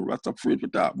Rasta afraid to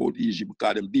talk about Egypt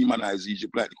because them demonize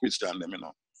Egypt like the Christian them, you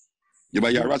know. You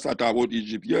might hear Rasta talk about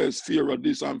Egypt, yes, Pharaoh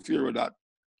this and Pharaoh that.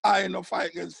 I ain't no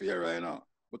fight against Pharaoh, you know,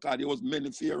 because there was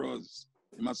many Pharaohs.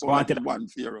 You must only like one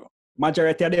Pharaoh.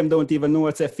 Majority of them don't even know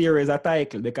it's a Pharaoh is a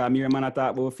title because me man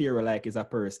talk about Pharaoh like it's a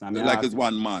person. I mean, like it's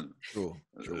one man. True.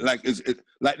 Like it's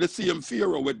like the same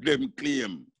Pharaoh with them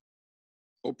claim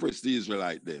oppress the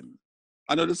Israelite them.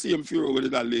 I know the same Pharaoh where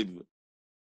did I live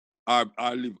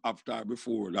or live after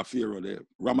before the Pharaoh there.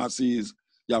 Ramesses,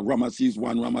 you have Ramesses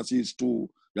 1, Ramesses 2,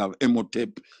 you have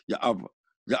Imhotep, you have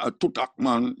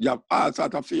Tutankhamun, you have all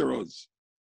sorts of pharaohs.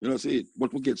 You know, see,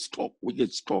 but we get stuck,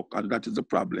 and that is the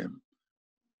problem.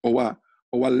 Our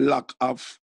lack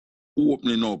of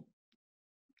opening up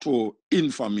to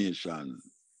information,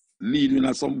 leading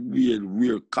us some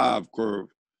weird carve curve.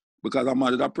 Because I'm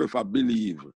mad that I prefer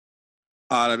believe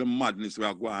all of the madness we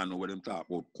are going on when them talk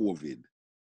about COVID.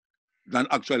 than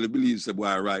actually believe, say,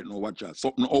 boy, right now, watch out.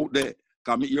 Something out there.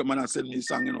 Because me hear man I send me a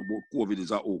song, you know, about COVID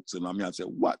is a hoax. And I say,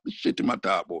 what the shit am I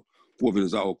talking about? COVID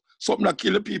is a hoax. Something that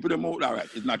kill the people, them out there, right?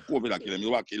 It's not COVID that kill them, it's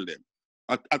what kill them.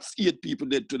 At 8 people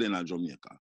dead today in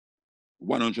Jamaica.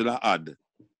 100 odd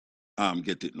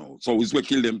get it now. So it's what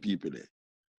kill them people there.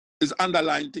 It's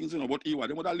underlying things, you know, but they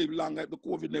would have lived longer if the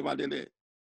COVID never did there.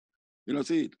 You know,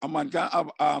 see, a man can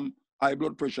have high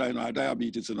blood pressure, you know,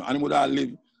 diabetes, you know, and he would have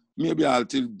lived maybe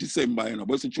until December, you know,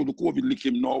 but it's true the COVID lick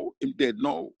him now, him dead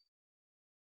now.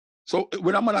 So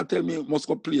when a man tell me must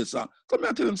go play a song, come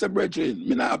here tell him, say, brethren,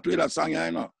 me not play that song,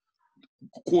 you know.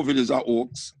 COVID is a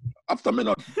hoax. After me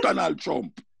not Donald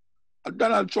Trump.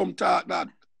 Donald Trump thought that.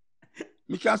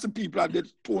 Me can't see people are dead,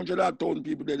 200,000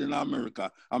 people dead in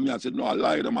America. And me I said, no, I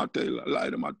lie them I tell, lie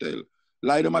them I tell.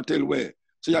 Lie them I tell where?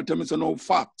 So you tell me, say, no,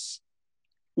 facts.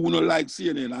 Who no like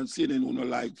CNN and CNN who no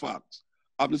like facts.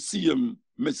 Have the same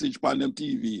message on them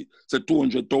TV, say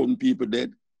 200,000 people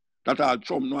dead. That all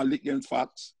Trump no against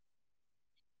facts.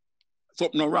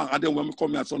 Something no wrong. And then when we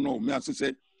come here, so no, me I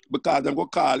say, because them go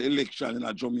call election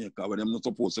in Jamaica when them not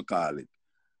supposed to call it.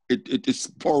 It is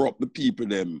pour up the people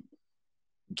them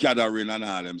gathering and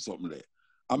all them something there.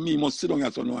 And me must sit down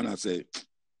here so no and I say,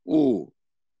 oh,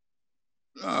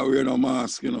 I wear no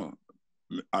mask, you know.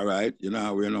 All right, you know,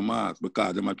 I wear no mask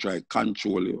because them a try to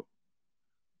control you.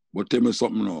 But tell me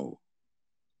something now.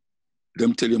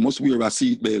 Them tell you must wear a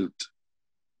seatbelt.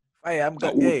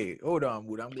 Hey, hold on,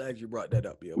 Wood. I'm glad you brought that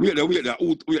up here. Wait there,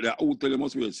 out tell you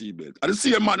must wear a seatbelt. And the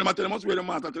same man, them tell you must wear the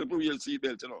mask, I tell you to wear a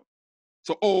seatbelt, you know.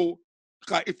 So,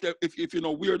 if you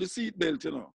know, wear the seatbelt,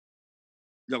 you know,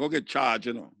 you're going to get charged,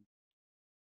 you know.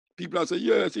 People are saying,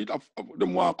 yes,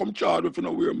 them want to come charge if you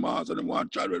don't wear mask and them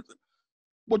want to charge.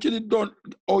 But you don't,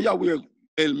 you wear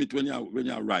helmet when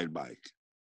you ride bike.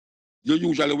 You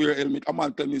usually wear helmet. A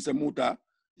man tell me, say, Muta,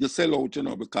 you sell out, you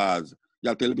know, because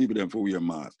you tell people them for wear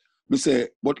mask. Me say,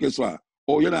 but guess what?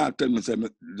 Oh, you not tell me, say,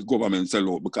 the government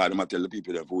sell out because they tell the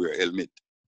people them for wear helmet.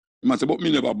 I say, but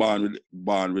me never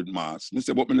born with mask. Me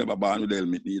say, but me never born with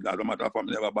helmet either. As a matter of fact,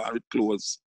 me never born with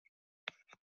clothes.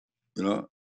 You know?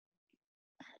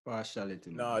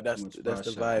 Partiality. No, that's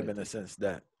the vibe in the sense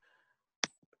that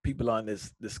people on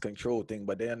this control thing,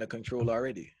 but they're under control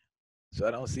already. So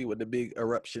I don't see what the big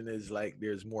eruption is like.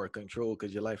 There's more control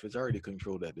because your life is already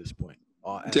controlled at this point.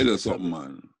 Tell you something,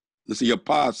 man. You see, your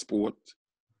passport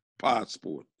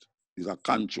is a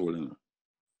control, you know?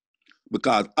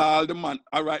 Because all the man,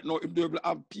 all right now, if they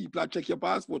have people that check your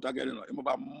passport again, you know, you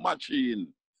have a machine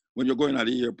when you're going at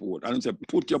the airport. And say,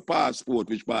 put your passport,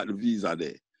 which part of the visa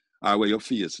there, or where your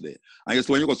face there. And just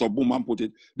when you go so boom and put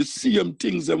it, the same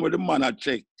things then where the man had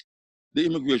checked, the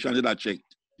immigration did that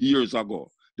checked years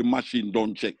ago. The machine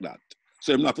don't check that.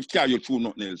 So I'm not to carry you through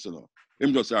nothing else, you know.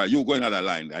 Him just say, you go in another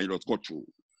line and you just go through.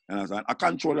 And I said, I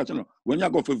control that, you know. When you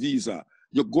go for visa,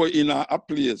 you go in a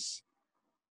place,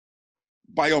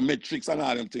 biometrics and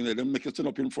all them things, they make you stand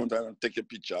up in front and take a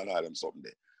picture and all them something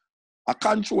there. I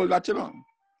control that, you know.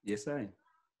 Yes, I.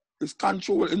 It's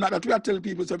control. It's not that we are telling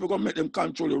people, so we're going to make them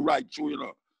control you right through, you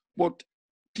know. But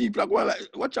people are going like,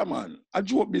 watch a man, I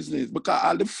joke business because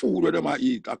all the food where them I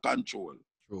eat, I control.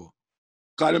 True.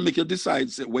 Because they make you decide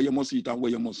say, where you must eat and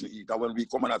where you mustn't eat. And when we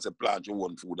come and I say, plant your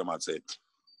own food, them I say,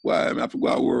 well, I have to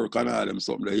go to work and all them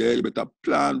something there. Yeah, you better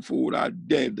plant food or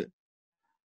dead.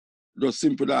 Just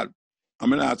simple that. I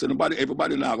mean, I say,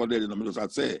 everybody now go dead. I mean, just I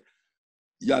say,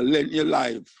 you learn your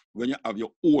life when you have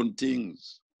your own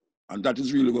things. And that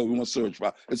is really what we must search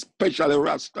for, especially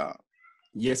Rasta.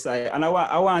 Yes, and I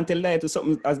want to lie to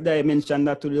something, as I mentioned,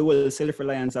 that to the whole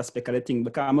self-reliance aspect of the thing,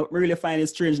 because I really find it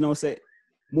strange now, say,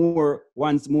 more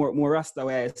Rasta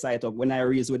where I sight up, when I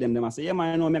raise with them, I say, yeah,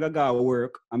 man, I know I go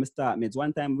work, I'm start mates.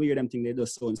 One time we hear them thing, they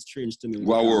just sound strange to me.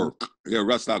 Go work. Yeah,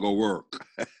 Rasta go work.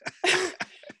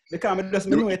 Because I just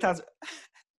know it has...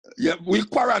 Yeah, we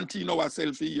quarantine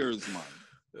ourselves for years, man.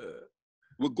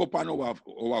 We go up on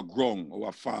our ground,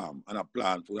 our farm, and a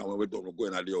plant food, and when we don't, we go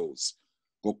in the house,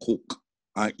 go cook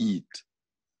and eat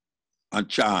and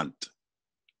chant,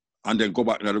 and then go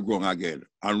back to the ground again.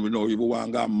 And we know if we want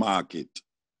to go market.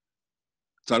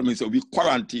 So that means we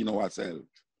quarantine ourselves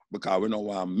because we don't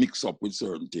want to mix up with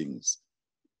certain things.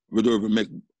 We don't even make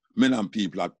men and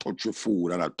people that touch your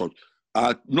food and I touch.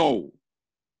 I'll know.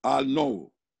 I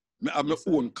have my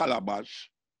own calabash.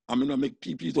 I mean, I make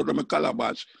people eat out of my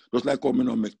calabash, just like how I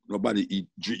don't make nobody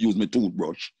use my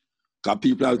toothbrush. Because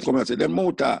people will come and say, them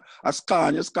motor,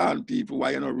 you scan people,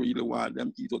 why you don't really want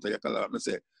them eat out of your calabash? I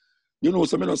say, you know,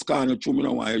 so I don't scan you through, I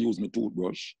don't want to use my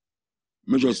toothbrush.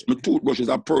 My toothbrush is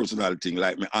a personal thing,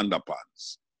 like my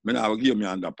underpants. I will give me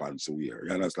underpants to wear,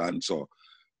 you understand? So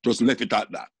just left it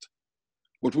at that.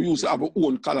 But we used to have our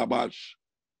own calabash.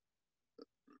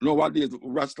 Nowadays,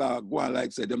 Rasta go on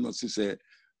like say them not say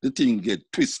the thing get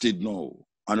twisted now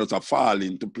and it's a fall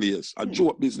into place. A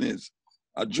joke business.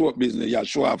 A joke business, you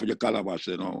show off your calabash,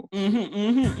 you know.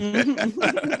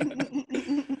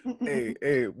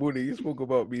 Hey, Moody, you spoke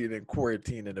about being in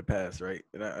quarantine in the past, right?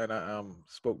 And I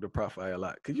spoke to Profi a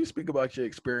lot. Could you speak about your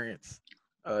experience?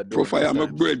 Profi, I'm a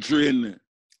brethren.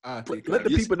 Let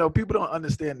the people know. People don't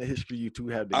understand the history you two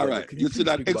have together. All right, you see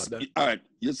that? All right,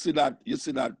 you see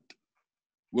that.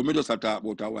 When we just talked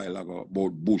about a while ago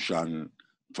about bush and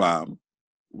farm,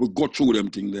 we go through them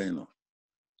things there, you know.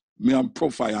 Me and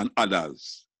Profi and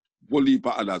others, whole heap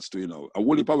of others too, you know. A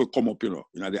whole heap will come up, you know,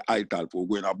 in the high tide for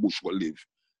go in a bush will live,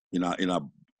 in a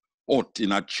hut,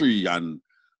 in a tree and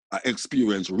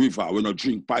experience river. We not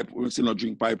drink pipe, we still not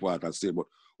drink pipe water, I say, but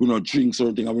we not drink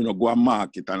certain things and we not go and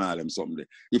market and all them something.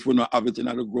 If we not have it in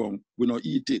the ground, we not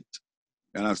eat it.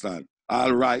 You understand?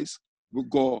 All rice, we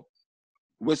go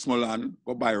Westmoreland,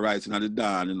 go buy rice in the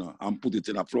dan, you know, and put it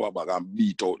in a flour bag and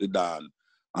beat out the dan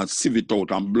and sieve it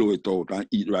out and blow it out and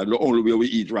eat rice. The only way we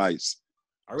eat rice.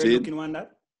 Already looking on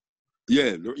that?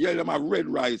 Yeah, them have red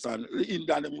rice and in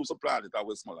Dan them used to plant it at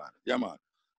Westmoreland. Yeah, man.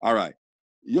 All right.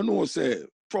 You know, say,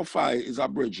 Profi is a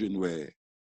brethren where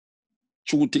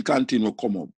Chuti Canteen will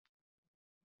come up.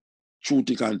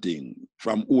 Chuti Canteen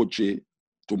from Oche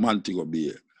to Montego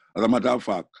Bay. As a matter of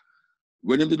fact,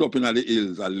 when they did up in the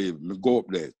hills I live, me go up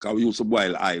there, because we used to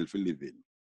boil oil for living.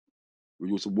 We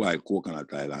used to boil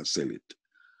coconut oil and sell it.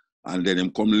 And then him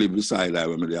come live beside I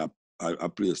when they have a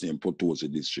place named Potosi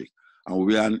district. And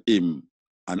we and him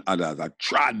and others are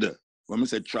trad. When we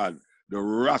say trad, the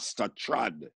Rasta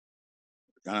trad.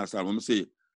 You understand? When we say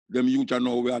them youth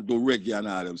know we are do reggae and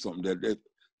all them something,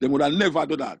 they would have never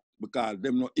do that because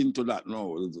them not into that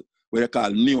now. What they call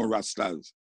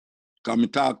neo-Rastas.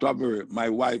 Because my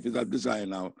wife is a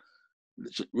designer.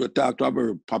 We talk to a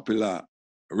very popular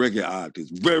reggae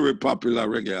artist, very popular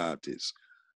reggae artist.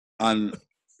 And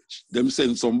them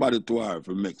send somebody to her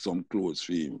to make some clothes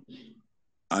for him.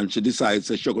 And she decides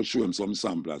that she could show him some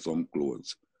sample of some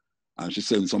clothes. And she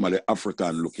sends some of the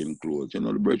African-looking clothes. You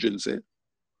know, the brethren say,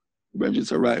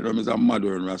 right, I'm a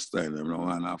mother in Rasta, and I'm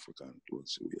an African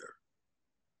clothes to wear.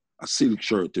 A silk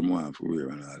shirt him want to wear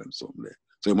and all them something there.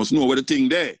 So you must know what the thing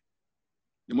there.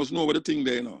 You must know what the thing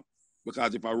there, you know.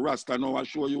 Because if a Rasta now I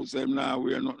show you, say, nah,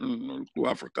 we're not too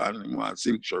African, you want a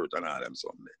silk shirt and all them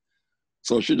something there.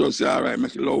 So she just say, all right,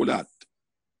 make it low that.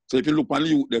 So if you look on the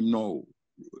youth them now,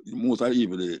 most of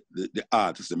even the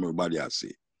artists them everybody I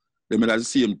see. They may have the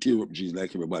same tear up jeans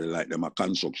like everybody like them a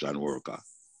construction worker.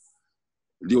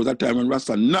 There was a time when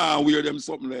Rasta now wear them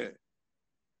something there.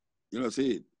 You know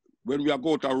see it? When we are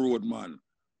go to a road, man,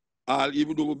 all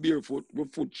even though we barefoot, we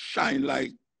foot shine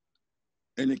like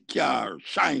any car,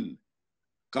 shine.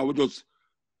 Because we just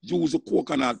use the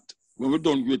coconut. When we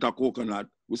don't grate a coconut,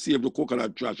 we save the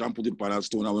coconut trash and put it on a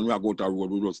stone. And when we go to a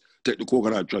road, we just take the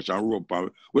coconut trash and rub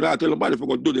it. We don't tell nobody if we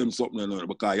go do them something, you know,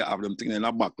 because you have them things in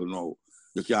a buckle now.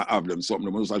 You can't have them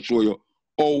something. We just show you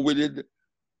how we did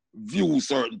view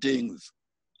certain things.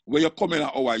 When you come in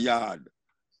our yard,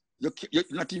 you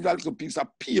not even like a piece of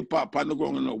paper on the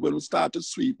ground, you know. When we start to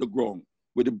sweep the ground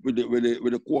with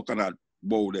the coconut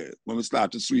bowl there, when we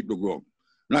start to sweep the ground,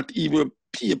 not even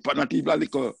paper, not even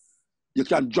like a, you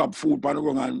can drop food on the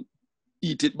ground and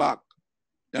eat it back.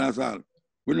 You understand?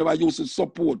 We never used to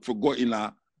support for going in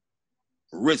a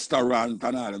restaurant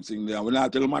and all them things there. When I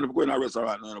tell them, man, if you go in a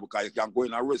restaurant, you know, because you can go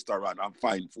in a restaurant and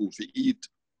find food to eat.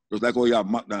 Just like how you have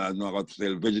McDonald's, you know, got to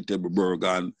sell vegetable burger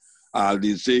and all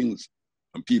these things.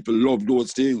 And people love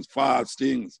those things, fast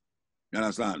things. You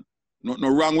understand? No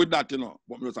wrong with that, you know.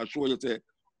 But I'm just show you, say,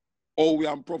 how we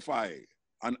and Profi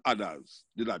and others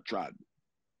did that trad.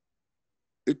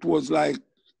 It was like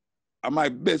my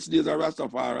best days of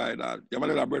Rastafari. That you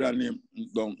have a brother name,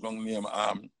 don't name you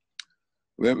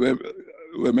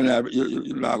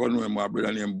not gonna know him, my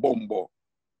brother named Bombo.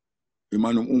 Him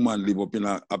and a woman live up in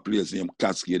a place named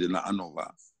Cascade in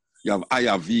Hanover. You have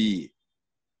IAV.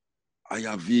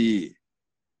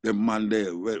 The man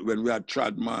there, when we are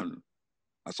trad man,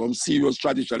 some serious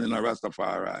tradition in a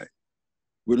Rastafari.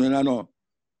 We don't know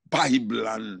Bible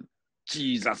and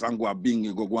Jesus and go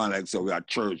on like so we are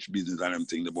church business and them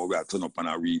things, but we are turn up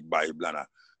and read Bible and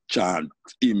chant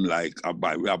him like a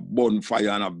Bible. We have bonfire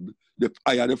and the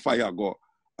fire go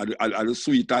and the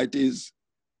sweet it is,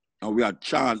 and we are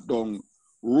chant down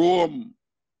Rome.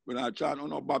 We are chant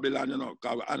on Babylon, you know,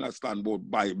 because we understand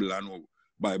about Bible and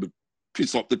Bible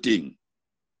piece up the thing.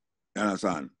 You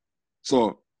understand?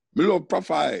 So me love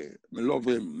Profi, me love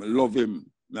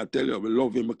him. I tell you, we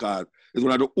love him because he's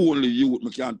one of the only youth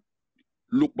me can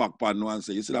look back upon now and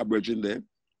say, you see that bridge in there?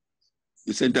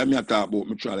 You same time I talk about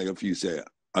me try like a few say,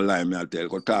 a lie me I tell,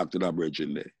 go talk to that bridge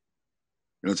in there.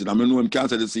 You know, I know him can't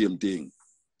say the same thing.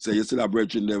 Say, you see that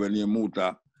bridge in there when you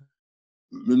motor.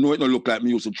 Me know it don't look like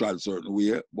me used to try a certain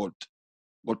way,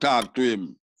 but talk to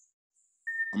him.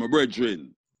 I'm a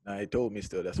brethren. Nah, he told me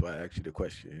still, that's why I asked you the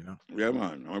question, you know? Yeah,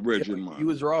 man. I'm a brethren, Yeah, man. you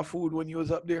was raw food when you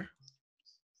was up there?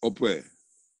 Up where?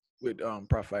 With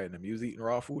Prophet and them. You was eating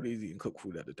raw food or you was eating cooked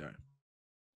food at the time?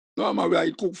 No, man, I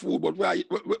eat cooked food, but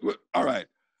we all right.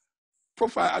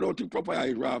 Prophet, I don't think Prophet I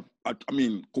eat raw. I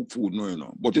mean, cooked food, no, you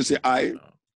know. But you see, I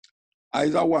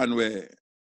is a one where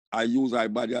I use my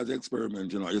body as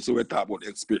experiment, you know. You see, we talk about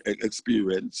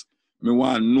experience. Me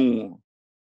want to know,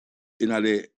 you know,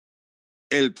 the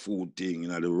health food thing, you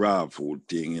know, the raw food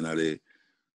thing, you know, the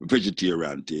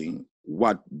vegetarian thing,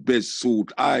 what best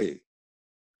suit I.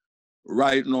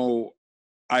 Right now,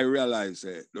 I realize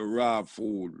that the raw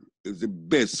food is the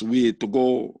best way to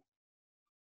go.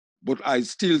 But I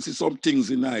still see some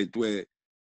things in it where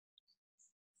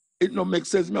it don't make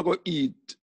sense. I'm going to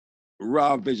eat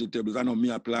raw vegetables. I know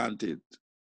me I plant it.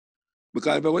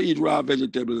 Because if I go eat raw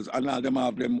vegetables and all them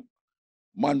have them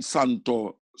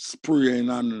Monsanto spraying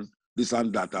and this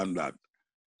and that,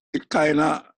 it kind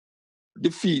of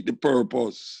defeat the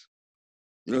purpose.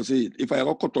 You know, see, if I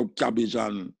go cut up cabbage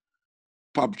and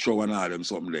pop show and all them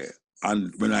something there,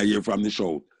 and when I hear from the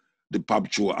show, the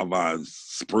pop show have a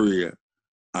spray,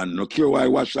 and no care why I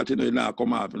watch that, you know, it now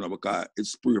come out, you know, because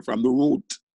it's spray from the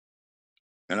root.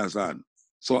 You understand?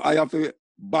 So I have to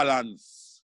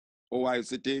balance how I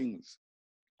see things.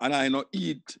 And I not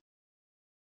eat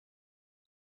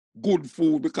good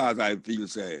food because I feel,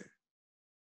 say,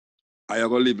 I have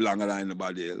to live longer than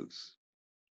anybody else.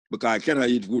 Because I cannot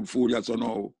eat good food, yes or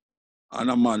no. And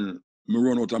a man, me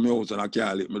run out of my house and I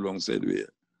can't live me long said way.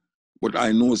 But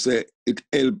I know, say, it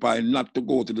help I not to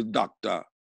go to the doctor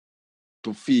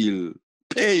to feel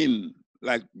pain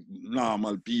like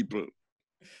normal people.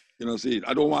 You know, see,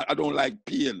 I don't like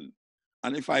pain.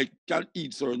 And if I can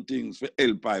eat certain things for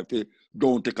help I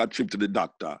don't take a trip to the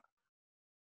doctor,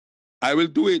 I will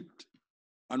do it.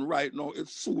 And right now,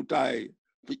 it's suit I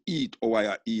to eat how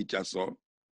I eat, just so.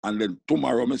 And then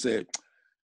tomorrow, I say,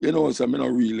 you know, so I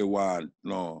don't really want,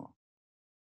 no.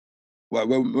 Well,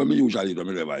 when I usually eat, I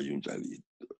never usually eat.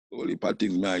 Only part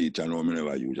things I eat, I know I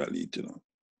never usually eat, you know.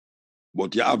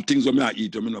 But you have things I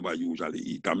eat, I never usually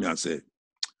eat. And I say,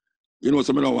 you know,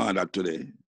 so I don't want that today.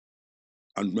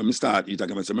 And when I start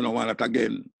eating, I say, I don't want that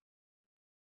again.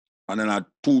 And then at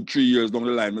 2-3 years down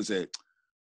the line, I say,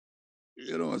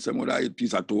 you know, some I eat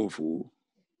piece of tofu.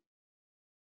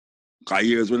 Because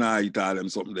years when I eat all them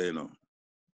something there, you know.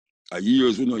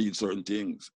 Years we don't eat certain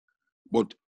things.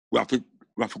 But we have to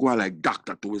go like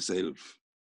doctor to ourselves.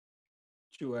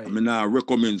 Sure. I mean, I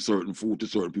recommend certain food to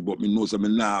certain people, but I know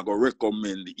some now go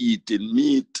recommend eating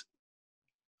meat.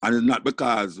 And it's not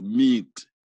because meat,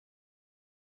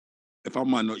 if a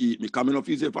man not eat meat, coming off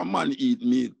easy, if a man eat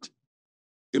meat,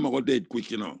 he might go dead quick,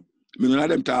 you know. I mean, none of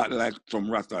them talk like some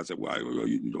Rasta say, why you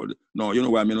eat meat? No, you know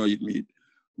why I not eat meat?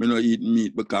 I not eat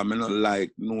meat because I not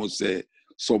like, no, say,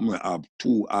 something have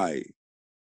 2 eyes,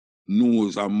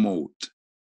 nose and mouth.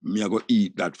 Me I go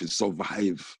eat that to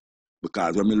survive.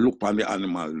 Because when we look on the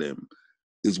animal, them,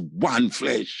 it's one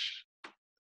flesh.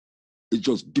 It's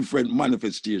just different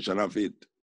manifestation of it.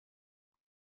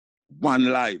 One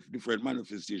life, different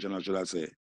manifestation, should I say.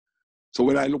 So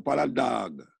when I look at a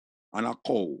dog and a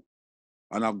cow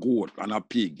and a goat and a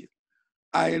pig,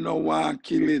 I don't want to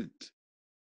kill it.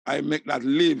 I make that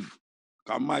live.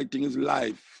 Because my thing is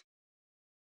life.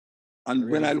 And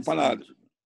when I look at that,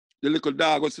 the little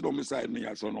dog will sit on beside me,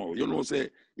 I say, no. You know, say,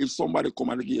 if somebody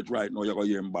come at the gate right now, you're going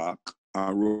to hear him back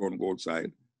and run, go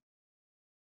outside.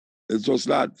 It's just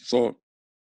that. So,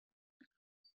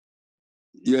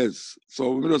 yes.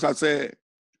 So, as I say,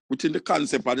 within the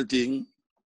concept of the thing,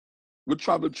 we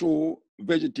travel through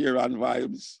vegetarian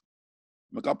vibes.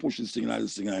 I can push this thing and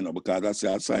this thing, I know, because I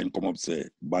say a sign come up, say,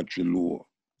 battery low.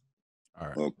 All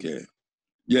right. Okay.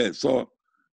 Yeah, so,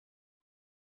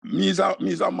 me is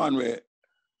a man where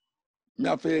I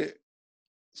have to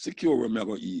secure where I'm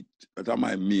going to eat. That's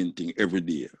my main thing every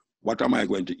day. What am I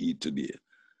going to eat today?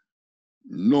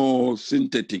 No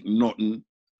synthetic, nothing.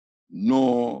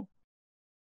 No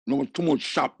too much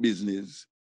shop business.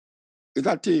 It's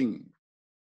a thing.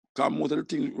 Because most of the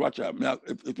things, watch out,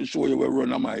 if you show you where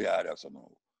run on my yard, that's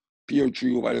no. Pear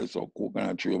tree over there, so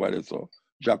coconut tree over there, so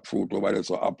jackfruit over there,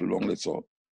 so apple on there, so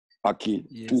ackee,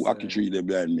 yes, 2 ackee trees there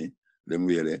behind me, them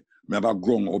way there. I have a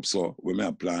ground up, so where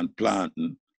I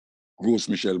planting, Gross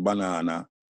Michelle banana,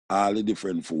 all the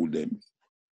different food them.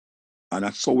 And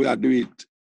that's how we do it.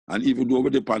 And even though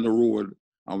we're on the road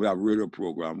and we have radio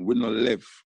program, we not left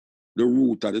the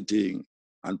root of the thing.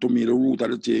 And to me, the root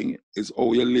of the thing is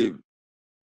how you live.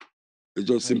 It's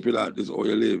just simple that it's how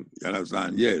you live. You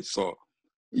understand? Yes. So,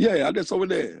 yeah, that's over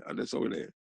there. That's over there.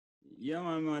 Yeah,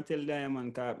 man, tell that, man,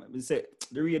 because say,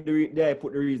 I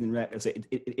put the reason right. I say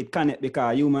it connect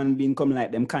because human being come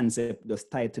like them concept just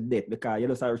tied to death because you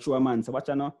just have to show a man. So, what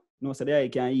you know? No, so there you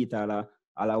can eat all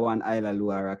one island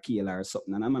or a kill or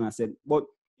something. And a man I said, but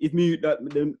if me eat that,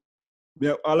 then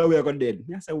all the way I got dead.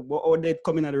 I said, but our dead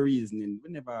coming at the reasoning.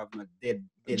 We never have no dead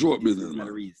joke business, man.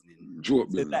 The reasoning. Joke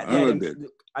so business.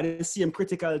 I didn't see them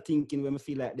critical thinking when I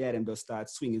feel like them just start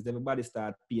swinging. Everybody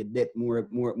start pay death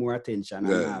more attention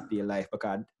and not pay life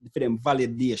because for them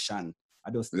validation, I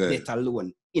just death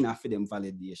alone enough for them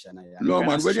validation. No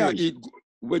man,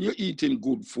 when you're eating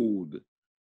good food,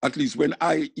 at least when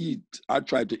I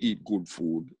try to eat good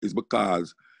food, is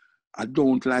because I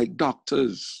don't like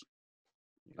doctors.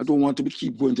 I don't want to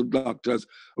keep going to doctors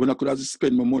when I could have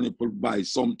spent my money to buy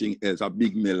something else, a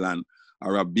big melon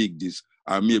or a big this,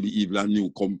 or maybe even a new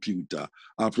computer.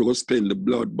 I have to go spend the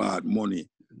bloodbath money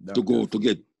to go to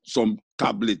get some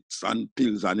tablets and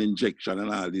pills and injection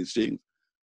and all these things.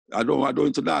 I don't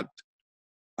into that.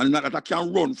 And not that I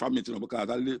can run from it, because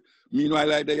I live. Meanwhile,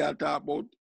 like they are talk about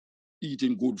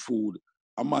eating good food.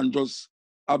 A man just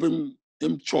have him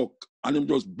choke and him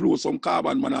just blow some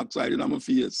carbon monoxide in my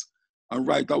face. And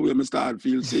right away, I start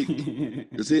feel sick.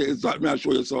 You see, it's what I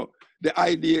show you. So the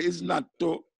idea is not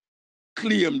to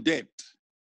claim death,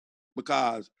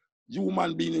 because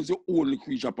human being is the only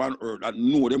creature upon earth that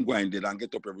know them going dead and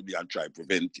get up every day and try to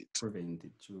prevent it. Prevent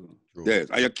it, true. Yes,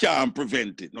 and you can't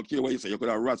prevent it. No care what you say. You could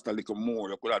have Rasta a little more.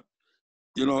 You could have,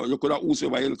 you could have Uso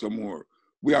a little more.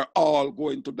 We are all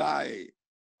going to die.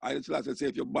 I just like to say,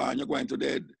 if you're born, you're going to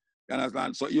dead. You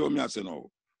understand? So you me I say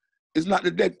no. It's not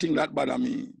the death thing that bother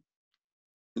me.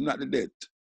 It's not the death.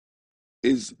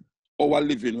 It's our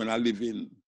living when I live in.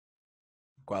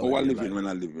 Our living when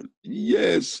I live in.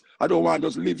 Yes. I don't want to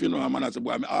just live, man. I say,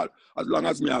 boy, as long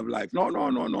as me have life. No. As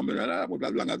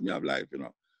long as me have life, I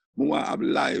want to have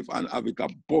life and have it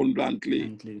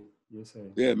abundantly. Yes,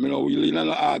 sir. Yeah, we in an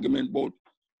argument about,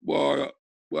 boy,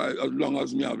 as long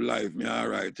as me have life, me all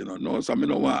right, No, so I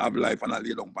don't want to have life and I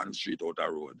lay down on the street out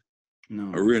the road.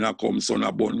 No. A rain come, sun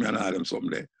a burn me and all them something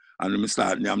there. And me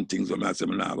start nyam things when I say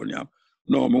me not go nyam.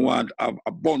 No, me want to have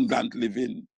abundant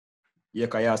living. Yeah,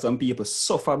 because some people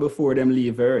suffer before them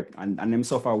leave Earth, and them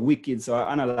suffer wicked, so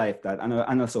I don't like that.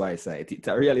 And also I say it's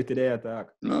a reality there,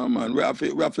 talk. No, man, we have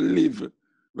to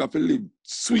live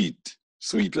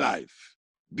sweet life,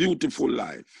 beautiful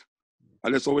life.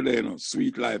 And that's over there,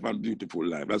 sweet life and beautiful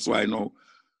life. That's why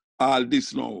all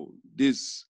this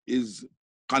this is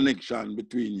connection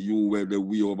between you, where the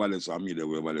we over there, and me, the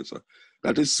we over there. So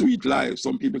that is sweet life.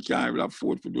 Some people can't even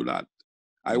afford to do that.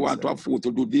 I want to afford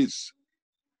to do this.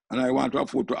 And I want to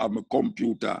afford to have my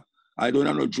computer. I don't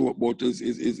have no joke about it's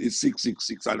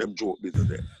 666 and them joke business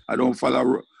there. I don't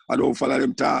follow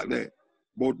them talk there.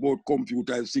 About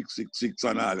computer is 666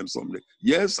 and all them something.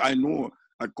 Yes, I know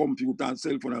a computer and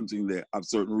cell phone and thing there have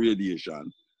certain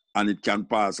radiation and it can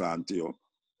pass on to you.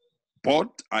 But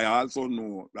I also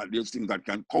know that there's things that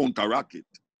can counteract it.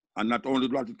 And not only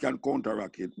that it can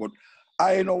counteract it, but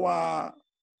I know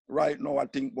right now I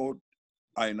think about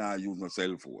I now use my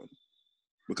cell phone.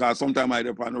 Because sometimes I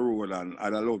dip on the road and I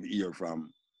love hear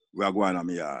from where I go on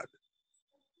my yard.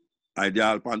 I do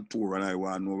help on tour and I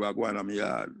want to know where I go on my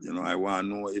yard. I want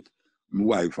to know if my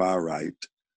wife all right.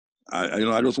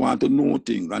 I just want to know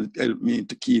things and it help me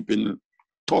to keep in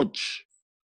touch.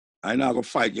 I not go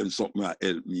fight against something that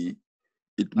help me.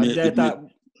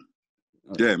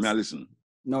 Yeah, me I listen.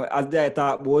 No, as they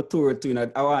talk about tour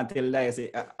too, I want to tell you,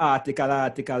 say article.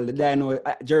 I know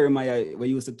Jeremiah we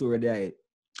used to tour there.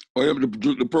 Oh, yeah, the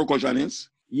percussionist?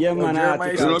 Yeah, man.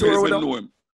 Jeremiah, know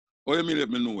him. Oh, you mean let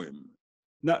me know him?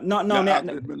 Me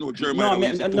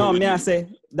I say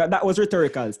that was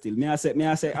rhetorical still. Me I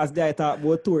say as they talk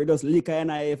about tour, it does lick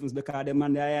INI because the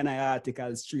man the INI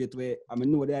article straight away. I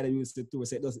mean, no, they used to tour,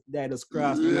 say they just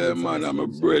cross. Yeah, man, I'm a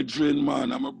brethren, man.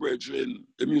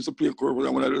 They used to play chorus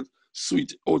and one of the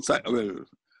sweet outside. Well,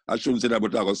 I shouldn't say that,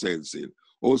 but I go say it.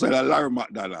 Outside of Larry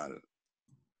McDonald.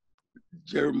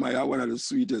 Jeremiah, one of the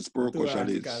sweetest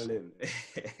percussionists.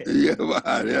 Yeah,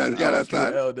 man. Yeah, that's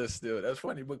that. Elder still. That's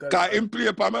funny because him play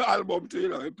upon my album too,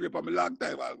 He play upon my long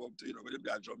time album too, But him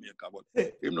in Jamaica, but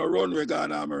him no run reggae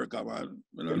in America, man.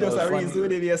 Just a reason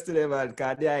with him yesterday, man.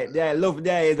 Because they love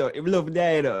there, though. Him love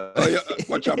there, though. Oh, yeah.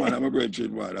 Watch out, man. I'm a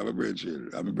brethren, man. I'm a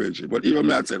brethren. But even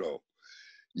me, I say,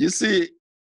 you see,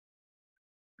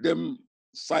 them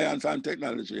science and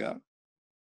technology, yeah.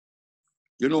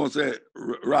 You know, say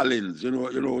Rollins, you know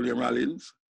William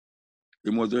Rollins?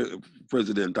 He was the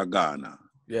president of Ghana.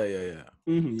 Yeah.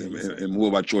 He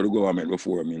overthrew the government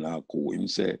before me now. He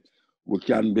said, we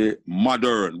can be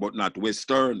modern but not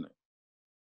Western.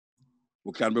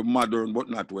 We can be modern but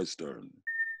not Western.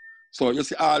 So you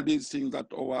see all these things at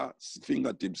our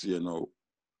fingertips here now.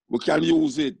 We can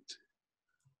use it,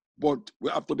 but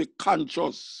we have to be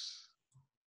conscious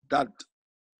that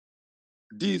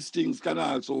these things can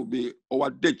also be our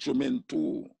detriment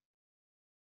too.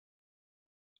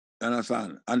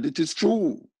 Understand? And it is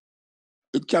true.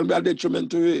 It can be a detriment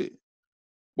to it.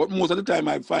 But most of the time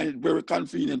I find it very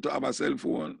convenient to have a cell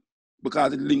phone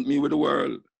because it links me with the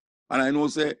world. And I know,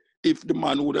 say, if the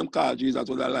man who them call Jesus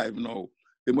was alive now,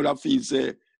 he would have feel,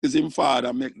 say, is him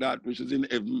father make that which is in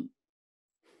heaven.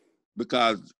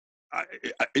 Because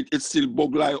it still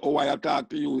bug like, oh, I talk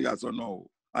to you, yes or no.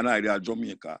 And I are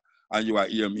Jamaica, and you are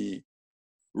hear me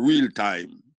real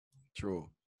time. True.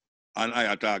 And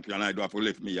I attack you, and I do have to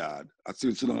lift me yard. I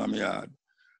still sit on my yard.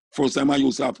 First time I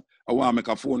used to have, I want to make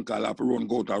a phone call, I have to run,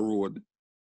 go to a road,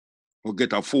 or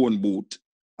get a phone booth,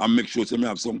 and make sure I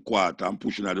have some quarter, I'm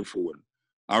pushing at the phone.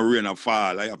 And rain a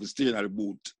fall, I have to stay in the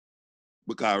booth.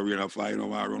 Because rain a fall, you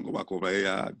know, I run, go back over the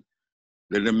yard.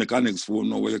 Then the mechanics phone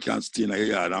know where you can stay in the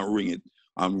yard and ring it,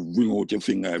 and ring out your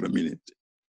finger every minute.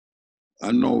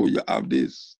 And now you have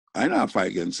this. I don't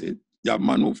fight against it. You have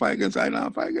man who fight against it, I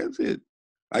don't fight against it.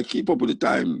 I keep up with the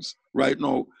times. Right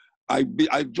now, I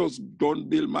just don't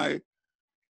build my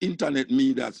internet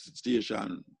media station.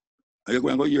 And you're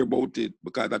going to hear about it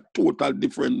because it's a total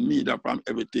different media from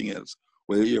everything else.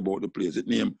 Where you hear about the place. It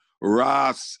named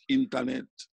RAS Internet.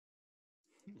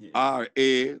 Yeah.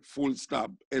 R-A full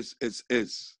stop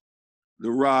S-S-S.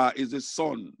 The Ra is the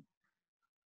sun.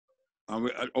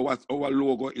 And our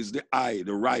logo is the eye,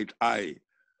 the right eye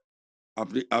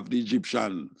of the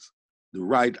Egyptians. The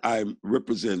right eye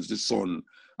represents the sun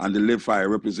and the left eye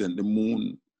represents the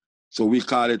moon. So we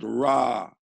call it Ra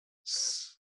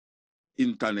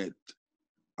Internet.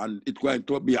 And it's going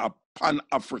to be a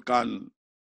Pan-African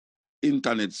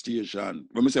internet station.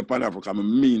 When we say Pan-African, I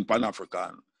mean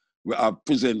Pan-African. We have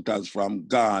presenters from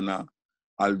Ghana,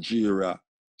 Algeria,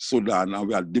 Sudan, and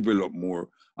we have developed more,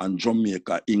 and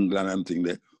Jamaica, England, and things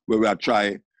there, where we are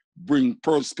trying to bring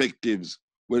perspectives.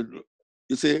 Well,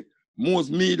 you see, most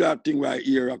media thing we are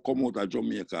here come out of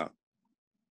Jamaica.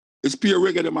 It's pure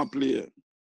reggae them a play.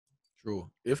 True.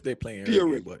 If they playing pure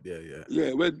reggae, but yeah.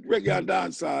 Yeah, well, reggae and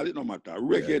dancehall, it no matter.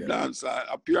 Reggae, dancehall,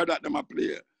 a pure that them a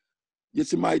play. You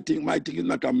see, my thing is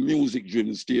not a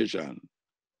music-driven station.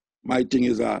 My thing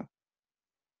is a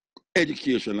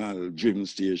educational-driven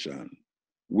station,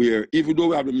 where even though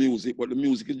we have the music, but the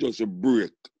music is just a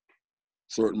break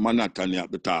certain monotony at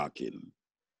the talking.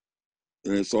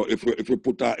 So if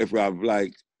we have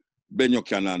like Ben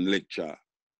Buchanan lecture,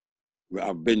 we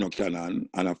have Ben Buchanan,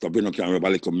 and after Ben Buchanan we have a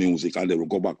little music, and then we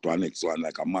go back to our next one,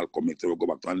 like a Malcolm X, we go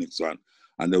back to our next one,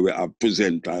 and then we have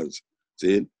presenters,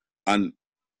 see? And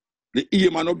the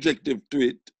aim and objective to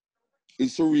it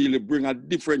is to really bring a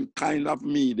different kind of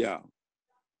media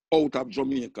out of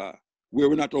Jamaica, where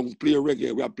we're not only play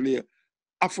reggae, we play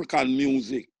African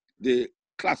music, the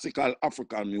classical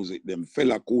African music, them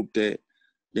Fela Kuti,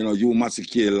 you know, Hugh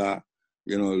Masekela,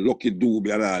 you know, Lucky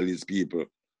Dube and all these people.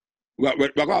 We're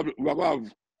going to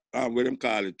have, what them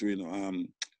call it, you know,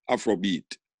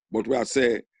 Afrobeat. But we are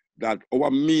saying that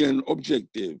our main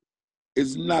objective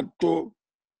is not to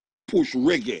push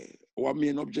reggae. Our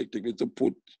main objective is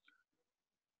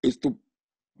to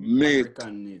make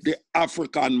the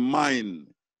African mind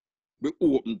be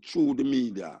open through the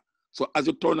media. So as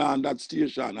you turn on that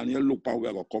station and you look at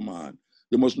where you come on,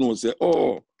 you must know, say,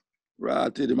 oh,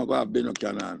 right, they might go have Ben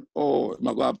Buchanan. Oh, they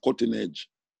might go have Cutting Edge.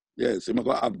 Yes, they might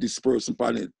go have this person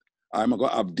planet. I might go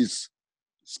have this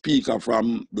speaker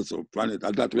from this planet.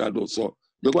 And that way I do. So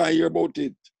you're going to hear about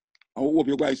it. I hope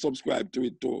you're going to subscribe to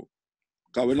it too.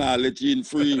 Because we're not letting you in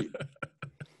free.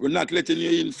 We're not letting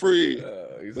you in free.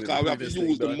 Because we have to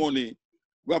use the money.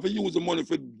 We have to use the money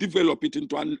to develop it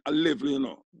into a level, you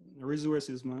know.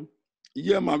 Resources, man.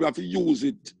 Yeah, man, we have to use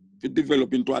it to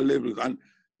develop into a level. And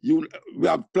we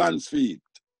have plans for it.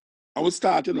 I will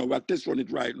start, you know, we are test run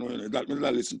it right now. You know, that means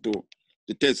I listen to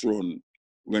the test run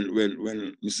when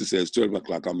Mr. says 12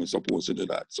 o'clock, I'm supposed to do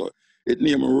that. So it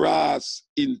named RAS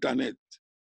Internet.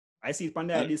 I see it on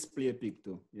the display pic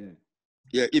too. Yeah.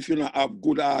 Yeah, if you not have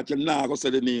good art, you're not going to say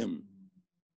the name.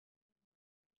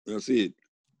 You see it.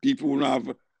 People who don't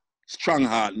have strong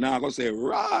heart now going to say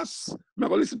RAS. I'm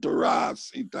going to listen to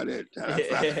RAS Internet.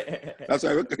 That's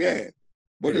why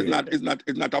But it's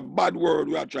not a bad word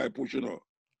we are trying to push, you know.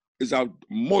 It's a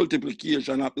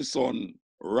multiplication of the sun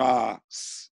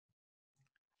Ras.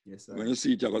 Yes, sir. When you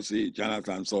see it, you're going to see it,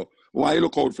 Jonathan. So why you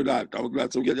look out for that? I'm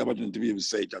glad to get the opportunity to be able to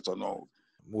say it, yes or no.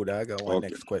 Muda, I got one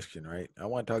next question, right? I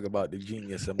want to talk about the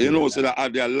genius of Muda. You know, so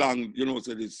that they're long, you know,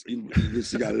 so this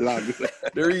got long.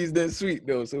 The reason that's sweet,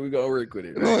 though, so we're going to work with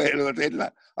it. Right? No,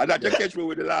 I thought you catch me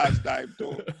with the last time,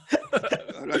 too. I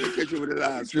thought you catch me with the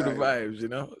last time. The vibes, you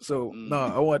know? So, no,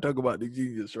 I want to talk about the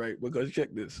genius, right? Because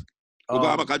check this.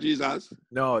 Jesus?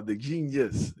 No, the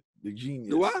genius. The genius.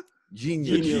 The what?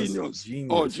 Genius. Genius.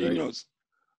 Oh, genius.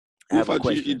 Right? I have a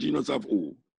question. Genius of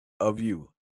who? Of you.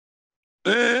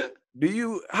 Eh?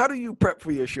 How do you prep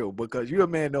for your show? Because you're a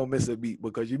man don't miss a beat,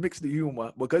 because you mix the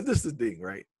humor, because this is the thing,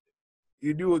 right?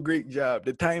 You do a great job.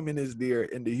 The timing is there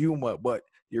and the humor, but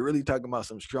you're really talking about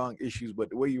some strong issues, but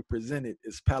the way you present it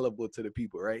is palatable to the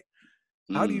people, right?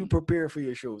 How do you prepare for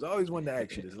your shows? I always wanted to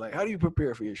ask you this. Like, how do you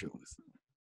prepare for your shows?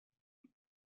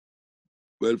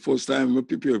 Well, first time I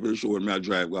prepare for the show, when I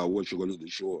drive, I watch you go to the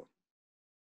show.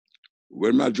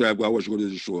 When I drive, I watch you go to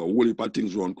the show, a whole heap of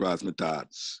things run across my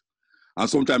thoughts. And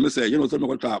sometimes I say, you know, so I'm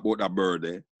going to talk about that bird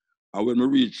there. And when I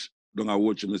reach, then I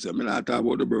watch him, I say, I'm not talk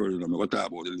about the bird, I'm going to talk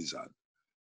about the lizard.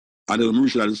 And then I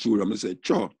reach out the studio, and I say,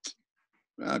 Cho,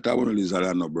 I talk about the lizard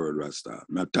and no bird, Rasta.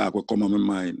 I talk what come on my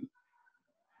mind.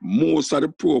 Most of the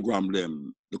program,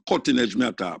 them, the cutting edge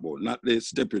I talk about, not the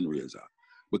stepping razor.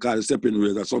 Because the stepping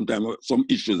razor, sometimes some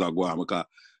issues are going on. Because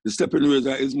the stepping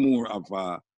razor is more of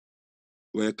a,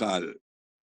 what you call,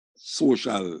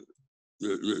 social,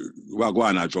 we're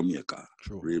going to Jamaica.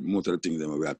 True. Most of the things that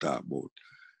we are talking about.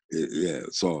 Yeah,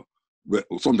 so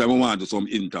sometimes we want to do some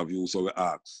interviews, so we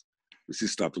ask the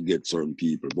sister to get certain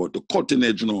people. But the cutting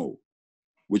edge now,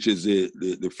 which is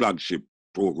the flagship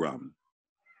program,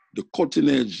 the cutting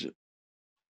edge,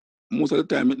 most of the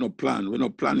time it's not planned. We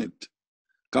don't plan it.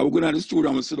 Because we go to the studio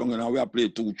and we sit down and we play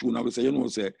 2 tunes and we say, you know,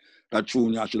 say, that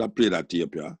tune, I should have played that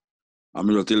tape, yeah. And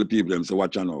I tell the people, them say,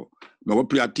 watch you know. I'm going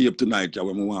to play a tape tonight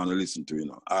when we want to listen to, you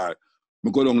know. Or I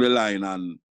go down the line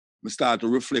and I start to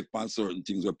reflect on certain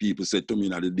things that people said to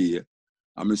me in the day.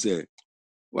 And I say,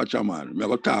 watch you, man. I'm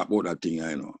going to talk about that thing,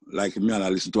 you know. Like me and I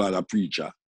listen to other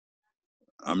preacher.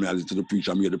 And I listen to the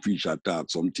preacher, I hear the preacher talk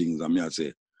some things. And I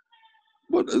say,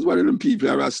 but it's one of them people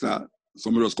are Rasta.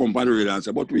 Somebody just come on the radio and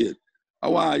say, but wait. I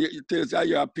want you to tell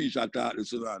you a preacher talk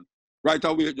this and right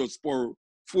away just pour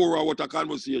 4 hours of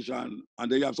conversation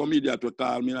and they have some media to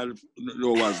call me and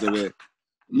the hours the way.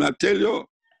 I tell you,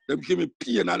 they give me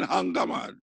pain and hunger,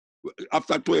 man.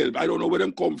 After 12, I don't know where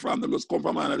them come from. Them just come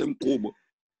from one of them cob.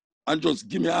 And just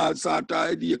give me all sort of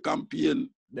idea campaign.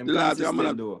 Them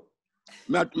consistent though.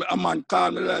 A man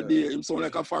called me that day, him sound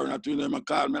like a foreigner to him, and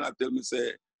call me and tell me,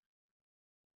 say,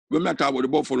 when I talk about the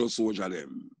Buffalo Soldier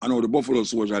them, I know the Buffalo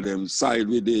Soldier them side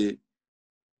with the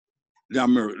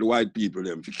white people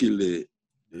them to kill the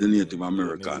Native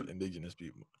American. Indigenous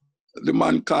people. The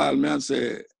man called me and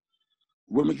say,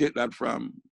 where me get that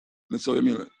from? I said,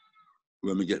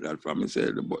 where me get that from? He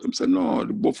said, no,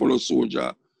 the Buffalo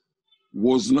Soldier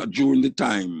was not during the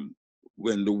time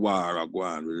when the war are going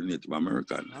on with the Native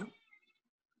American. Huh?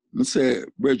 I say,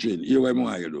 brethren, here what I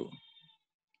want you do.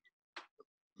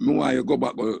 I want you go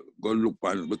back go look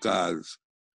at it because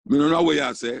I don't know what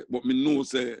you say, but I know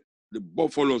say the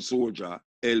Buffalo Soldier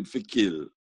helped to kill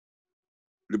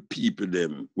the people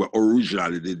them were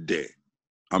originally there,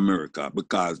 America,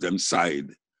 because them side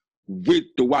with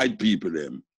the white people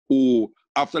them who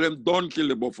after them don't kill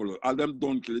the Buffalo, or them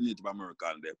don't kill the Native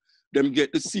American them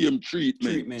get the same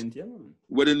treatment yeah.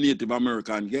 where the Native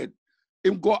American get.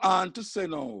 Him go on to say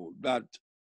now that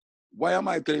why am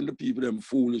I telling the people them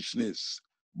foolishness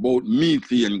about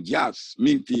methane gas?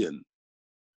 Methane.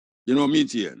 You know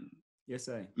methane? Yes,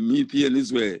 sir. Methane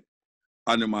is where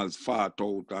animals fart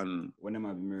out and when them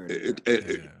have murdered.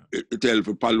 It helps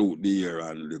to pollute the air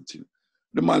and everything.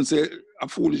 The man say, a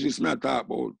foolishness me I talk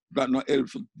about that not help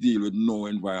to deal with no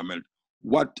environment.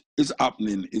 What is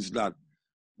happening is that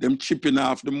them chipping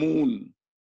off the moon.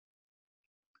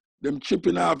 Them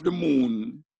chipping off the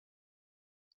moon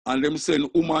and them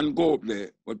saying woman go up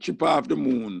there, but chip off the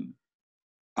moon.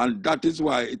 And that is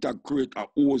why it will create an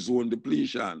ozone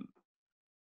depletion.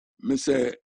 Me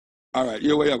say, all right,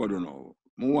 here what you going to do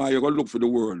now. You're going to look for the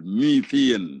word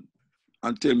methane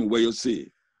and tell me where you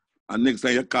see. And next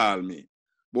time you call me.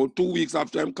 About 2 weeks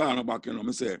after I'm calling back, you know,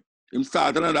 I say, him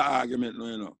start another argument,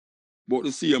 you know, about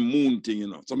the same moon thing, you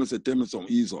know. So I say, tell me some,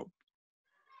 ease up.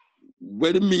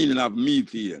 What the meaning of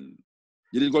methane?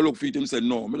 You didn't go look for it, him say,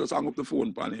 no. I just hang up the phone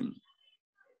upon him.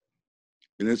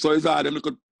 You know, so it's hard, them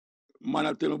little man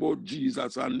I tell me about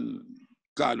Jesus and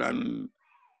God, and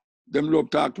them love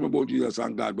talk to me about Jesus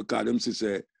and God because them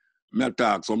say, me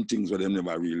talk some things that them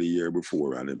never really hear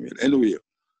before. And anyway,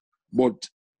 But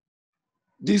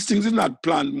these things is not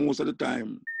planned most of the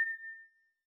time.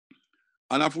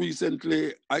 And after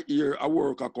recently, I hear a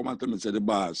worker come and tell me, say the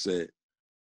boss say,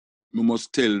 we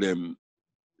must tell them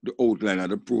the outline of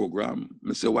the program.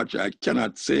 I say, watch, I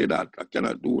cannot say that. I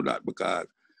cannot do that because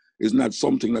it's not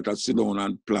something that I sit down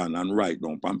and plan and write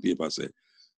down on paper. Say,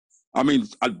 I mean,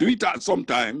 I do it at some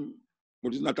time,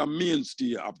 but it's not a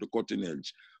mainstay of the cutting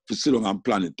edge to sit down and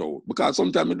plan it out. Because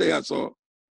sometimes there, so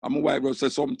my wife will say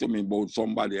something to me about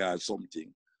somebody or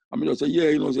something. I mean, just say, yeah,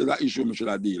 you know, there's that issue I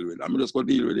should deal with. I mean, just go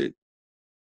deal with it.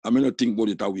 I mean, not think about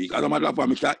it a week. As a matter of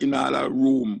fact, I can't in a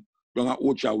room, don't have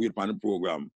to wait for the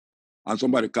program. And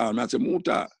somebody call me and say,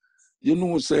 Muta, you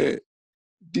know, say,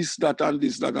 this, that, and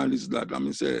this, that, and this, that. I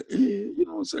mean, say, hey, you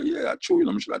know, say, yeah, true, you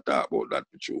know, I should talk about that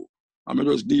with you. I mean,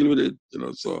 just deal with it, you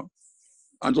know, so.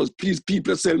 And just please,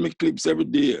 people send me clips every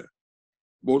day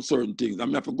about certain things. I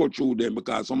mean, I have to go through them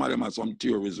because some of them are some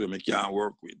theories where I can't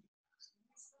work with.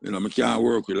 You know, I can't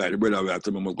work with, like the brother where I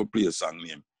tell me I must go play a song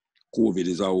name. COVID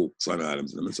is a hoax and all them.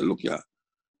 So I say, look here,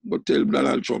 but tell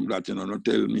Donald Trump that, you know, not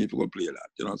tell me if you go play that,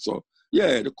 you know. So,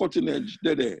 yeah, the cutting edge,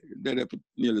 they're there for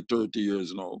nearly 30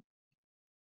 years now.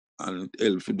 And it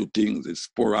helps to do things, it's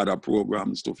for other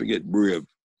programs to forget brave.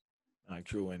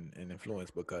 True and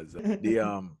influence because you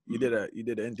did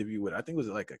an interview with, I think it was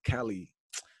like a Cali.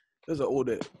 It was an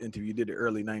older interview. You did the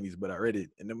early 90s, but I read it.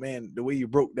 And the way you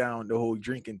broke down the whole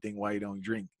drinking thing, why you don't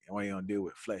drink and why you don't deal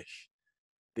with flesh,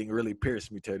 thing really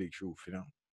pierced me, tell the truth, you know.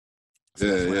 So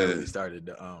that's when I really started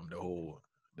the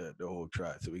whole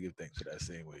try. So we give thanks for that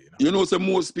same way, you know. You know, so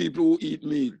most people who eat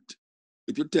meat,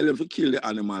 if you tell them to kill the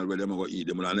animal where they're going to eat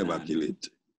them, they'll never kill it.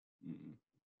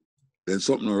 There's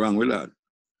something wrong with that.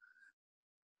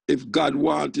 If God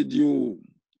wanted you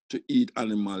to eat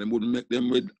animal, He would make them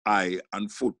with eye and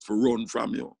foot to run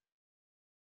from you.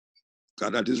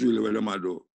 Because that is really what they might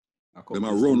do. They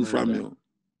might run from you.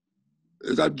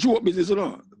 It's a joke business, you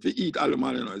know. If you eat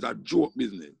animal, you know, it's a joke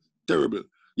business. Terrible.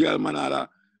 Yeah, man,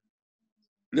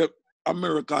 the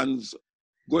Americans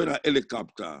go in a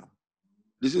helicopter.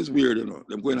 This is weird, you know.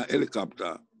 They go in a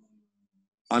helicopter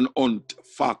and hunt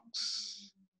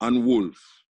fox and wolf.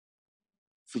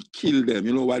 To kill them.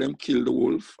 You know why them kill the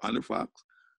wolf and the fox?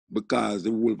 Because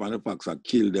the wolf and the fox are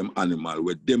kill them animal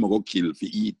where them are going to kill for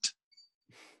eat.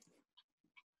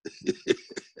 You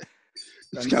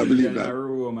can't believe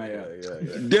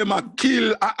that. Them are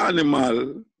kill an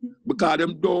animal because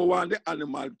them don't want the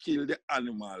animal kill the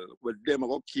animal where them are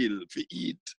going to kill for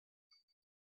eat.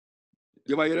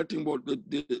 You ever hear the thing about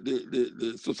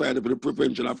the Society for the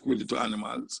Prevention of Cruelty to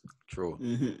Animals? True.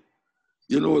 Mm-hmm.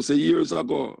 You know, say years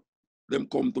ago, them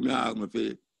come to me and ask me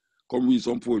if come read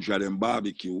some poetry at them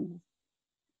barbecue.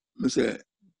 I say,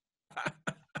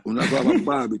 we're not going to have a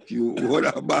barbecue. What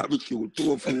a barbecue?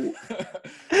 Tofu.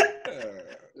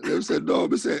 They said, no.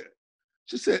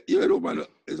 She said, you know, man,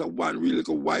 it's a one really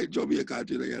white Jamaican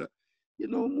together. You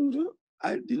know, Muda,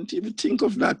 I didn't even think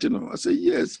of that, you know. I said,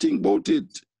 yes, think about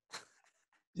it.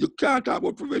 You can't talk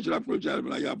about prevention of cruelty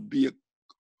and you be a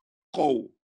cow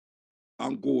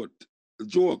and goat.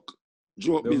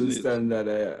 Joke business.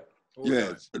 Standard,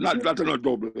 yes, that's not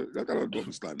double. That's not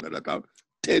double standard. That's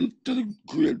 10 to the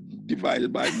grade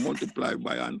divided by, multiplied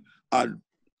by, and add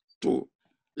to.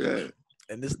 Yeah.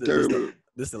 And this terrible.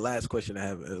 This is the last question I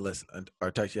have, unless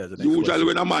Artachi has the next Usually question.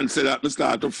 when a man say that, I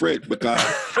start to fret because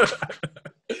I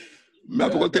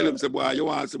forgot to tell him, say, boy, you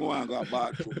want to go to the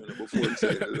bathroom before he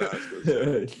say the last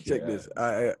question. Check this.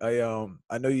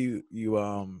 I know you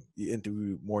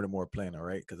interview more and more planner,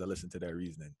 right? Because I listened to that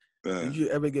reasoning. Did you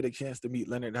ever get a chance to meet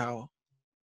Leonard Howell?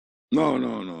 No,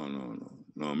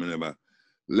 I never.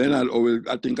 Leonard Howell,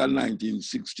 I think in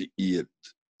 1968,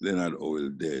 Leonard Howell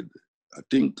dead. I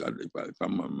think, if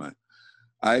I'm on my,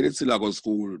 I did still go to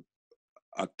school,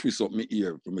 I twist up my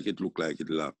ear to make it look like it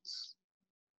laps.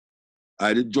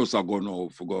 I did just go now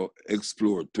for go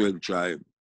explore 12 tribe.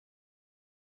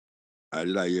 I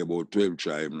did hear about 12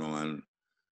 tribe now, and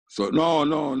so no,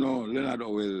 Leonard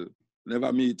Howell,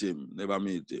 never meet him.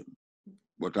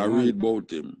 But I read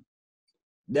about him.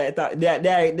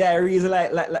 That reason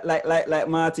like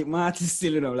Marty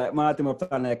still, you know, like Marty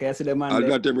up on like I see the man.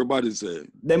 That everybody say.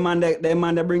 The man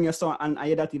that bring your son and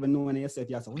you don't even know when yourself,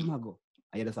 you say, where am I go?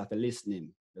 And you just have to listen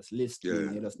him. Just listen him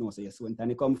and you just know. So yes, when time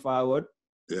he come forward,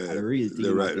 the real thing.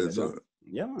 They're right, that's all.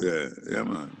 Yeah, man. Yeah,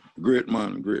 man. Great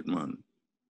man.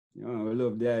 Yeah, we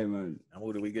love that, man. And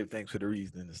what do we give thanks for the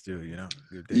reasoning still, you know?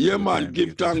 Yeah, man,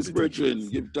 give thanks, brethren.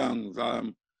 Give thanks.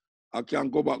 I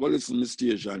can't go back and listen to my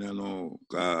station, you know.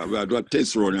 We do a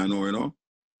test run, you know.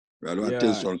 We do a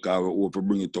test run because we hope to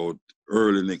bring it out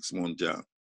early next month, yeah.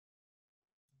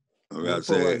 And we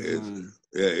say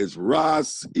Yeah, it's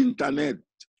Ras Internet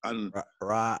and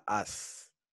Ras.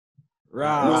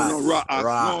 Ras. No, Ras.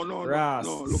 Ra.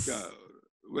 No. Look at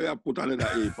where I put another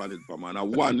A on it, for man. A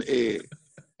 1A.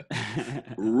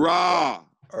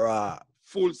 Ra.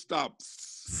 Full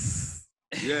stops.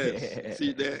 Yes.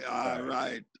 See there. All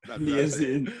right. That's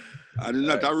Amazing. right. And it's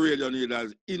not a radio need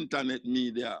as internet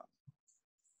media.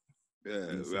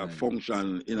 Yeah, we are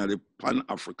function in the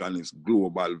Pan-Africanist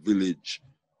global village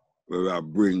where we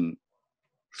bring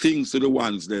things to the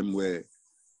ones them where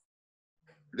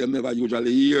they never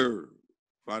usually hear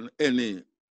from any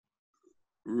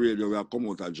radio where come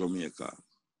out of Jamaica.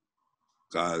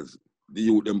 Because the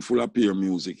youth them full of peer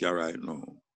music here right now.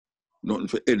 Nothing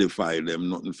to edify them,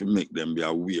 nothing to make them be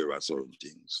aware of certain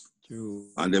things. True.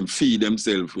 And them feed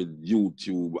themselves with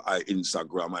YouTube,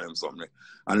 Instagram and them something.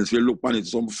 And if you look on it,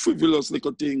 some frivolous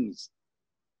little things.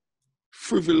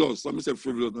 Frivolous. Let me say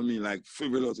frivolous, I mean like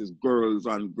frivolous is girls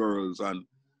and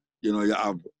you know, you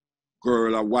have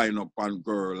girl a wine up on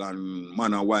girl and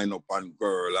man a wine up on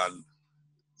girl and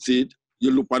see it? You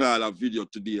look at all the video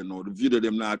today, you know, the video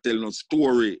them now telling a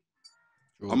story.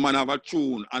 True. A man have a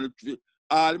tune and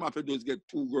all him have to do is get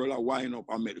two girls a wine up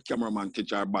and make the cameraman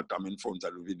catch her bottom in front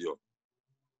of the video.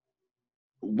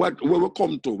 Where we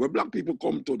come to, where black people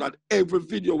come to, that every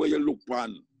video where you look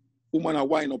on, woman a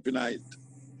wine up in it.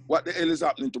 What the hell is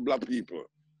happening to black people?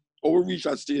 Or we reach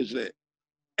that stage there.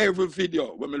 Every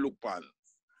video when we look on.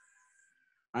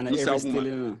 And every still,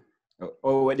 you know.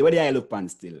 Oh, where do I look on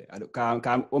still? I talk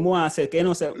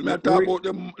about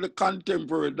the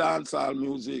contemporary dancehall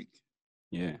music.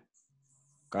 Yeah.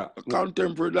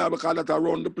 Contemporary dance, because that's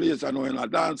around the place, you know, and a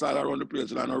dancehall around the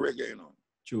place, and a reggae, you know.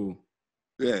 True.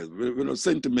 Yes, we're not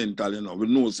sentimental, you know. We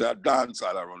know say a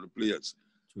dancehall around the place.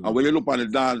 True. And when you look on the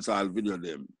dancehall video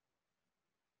them,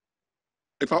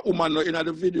 if a woman not in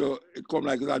the video, it come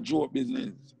like it's a joke business.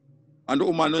 And the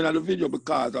woman not in the video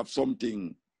because of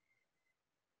something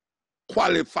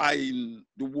qualifying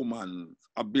the woman's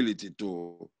ability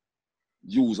to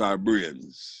use her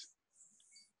brains.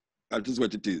 That is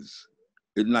what it is.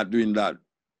 It's not doing that.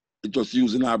 It's just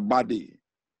using her body.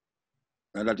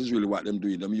 And that is really what they're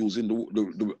doing. They're using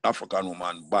the African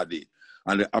woman's body.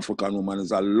 And the African woman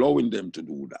is allowing them to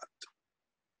do that.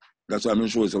 That's why I'm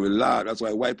sure it's a lot. That's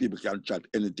why white people can't chat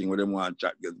anything when they want to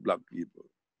chat against black people.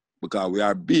 Because we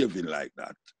are behaving like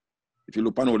that. If you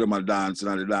look at how them are dancing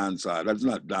and the dancer, that's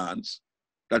not dance.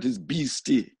 That is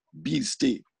beastie.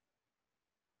 Beastie.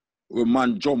 Where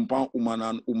man jump on woman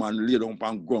and woman lay down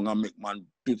on ground and make man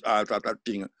do all that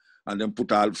thing and then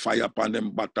put all fire upon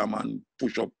them bottom and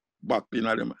push up back in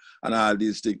them and all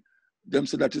these things. Them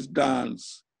say that is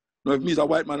dance. Now if me is a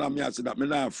white man and me I say that, me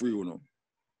not free, you know.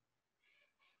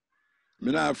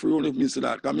 Me not free if me say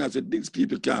that, because me I say these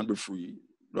people can't be free.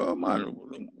 No man,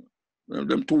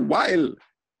 them too wild.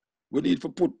 We need to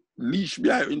put leash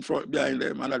behind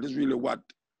them, and that is really what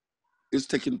is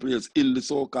taking place in the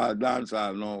so-called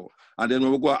dancehall now. And then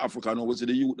when we go to Africa now, we see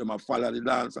the youth, them follow the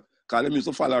dancer. Because them used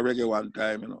to follow reggae one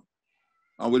time, you know.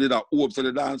 And we did that hope so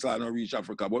the dancehall not reach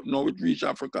Africa. But now it reach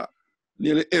Africa.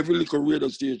 Nearly every little radio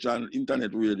station,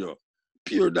 internet radio,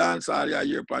 pure dancehall you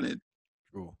hear upon it.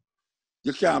 True.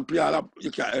 You can't play all up,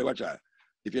 you can't, watch out.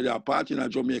 If you're a party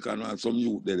in Jamaica and some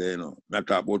youth there, you know, I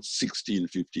talk about 16,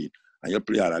 15, and you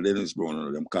play all of Dennis Brown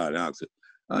and them call and ask it.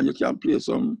 And you can play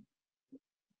some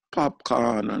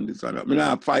popcorn and this and that. I mean,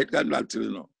 I fight that till,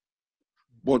 you know.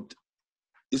 But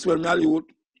it's when I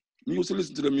used to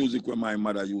listen to the music where my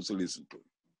mother used to listen to.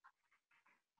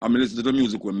 I mean, listen to the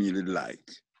music where me did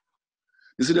like.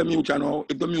 You see them youth, you know,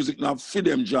 if the music not fit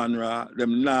them genre,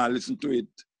 them not listen to it.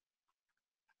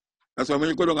 That's why when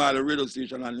you go down to the radio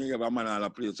station and you have a man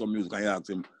that play some music and you ask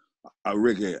him a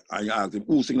reggae and you ask him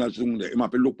who sing that song there, he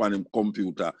might look on him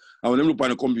computer. And when he look on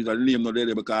the computer, the name not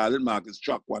there because it mark is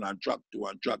track 1 and track 2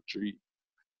 and track 3.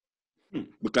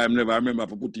 Because I never remember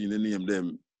for putting the name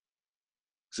them.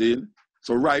 See?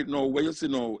 So right now, what you see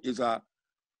now is a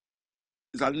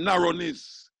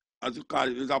narrowness, as you call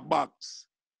it, it's a box.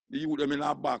 You use them in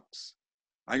a box.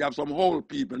 And you have some old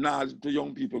people, now to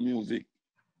young people music.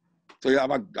 So you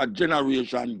have a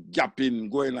generation gapping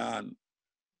going on.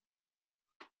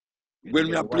 When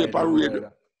we play for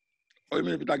radio, I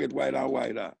mean if it get wider and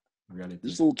wider.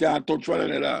 Reality. So can't touch one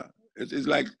another. It's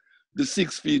like the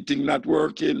 6 feet thing not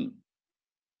working.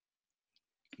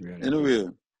 Reality. Anyway.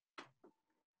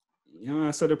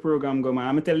 Yeah, so the program go, man.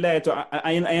 I'm tell that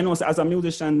I know as a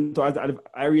musician,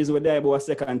 I raise with there about a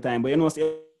second time, but you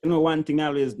know one thing I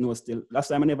always know still. Last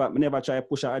time I never try to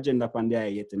push an agenda upon there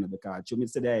yet, you know, because you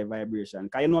say there vibration.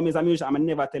 Because you know me as a musician, I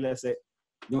never tell you say,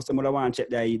 you know, someone want to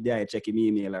check there, check your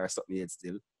email or something yet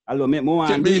still. Hello, me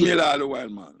check the email all the while,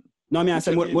 man. No, me I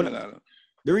say,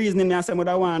 the reason I say what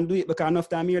I want to do it because enough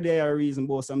time here there are reason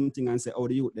about something and say, oh,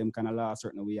 the youth them kind of last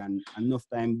certain way and enough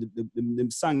time the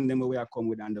song them where I come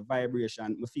with and the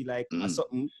vibration, I feel like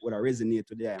something would resonate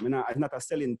with them. It's not a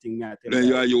selling thing. Me I tell then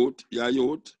you're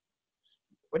youth.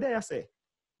 What did I say?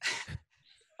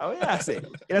 Oh yeah, I say.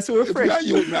 That's who we're fresh.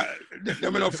 You're youth,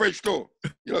 them not fresh too.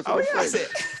 You Oh yeah, I say.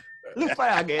 Look for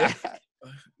you again.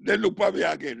 Then look for me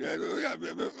again.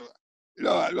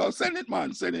 No, send it,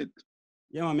 man. Send it.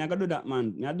 Yeah, man, I gotta do that,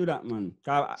 man. I do that, man.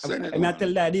 I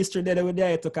tell that history there with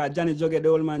there to Johnny Jugget, the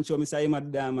old man, show me say him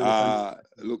at that, man.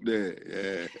 Look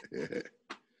there.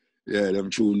 Yeah, them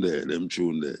tune there.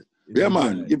 Yeah,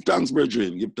 man. Give thanks,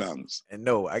 brethren. Give thanks. And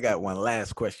no, I got one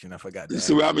last question. I forgot to You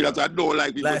see what I mean? That's I don't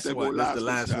like people last say one. That's the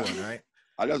last one, right?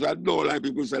 I don't like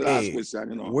people say last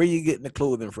question, you know. Where you getting the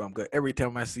clothing from? Because every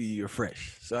time I see you, you're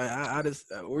fresh. So I just,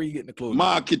 where you getting the clothing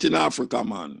Market in Africa,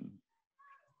 man.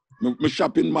 Me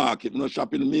shopping market. Me not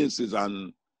shopping Macy's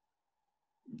and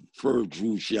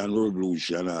Ferrucci and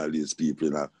Reglucci and all these people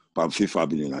from Fifth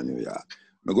Avenue in New York.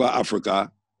 I go to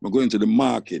Africa. I go into the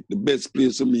market. The best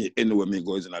place for me anywhere me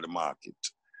go is in the market.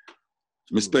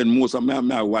 I spend most of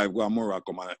my wife go to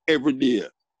Morocco, man. Every day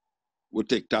we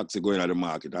take taxi going to the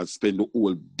market. I spend the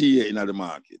whole day in the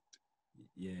market.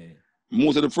 Yeah.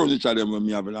 Most of the furniture them when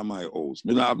me have in my house.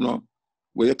 Me not have no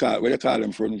what you call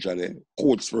them furniture there?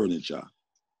 Coats furniture.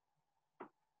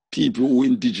 People who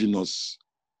indigenous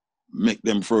make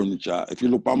them furniture. If you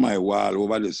look on my wall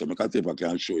over there, so I can see if I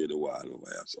can show you the wall over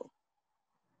here. So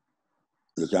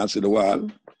you can see the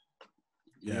wall?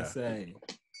 Yes, I.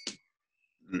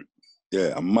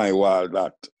 Yeah, and my wall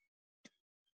that.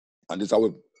 And this is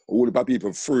how all the people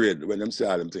afraid when them say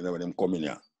all them things when them come in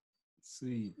here.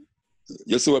 Sweet.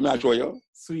 You see what I show you?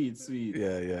 Sweet.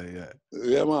 Yeah.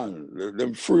 Yeah, man.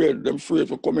 Them afraid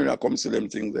for coming here, come see them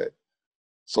things there.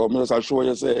 So I just show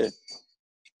you, say,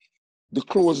 the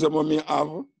clothes that me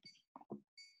have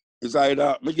is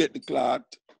either me get the cloth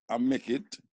and make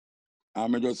it,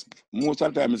 and me just, most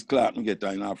of the time it's cloth me get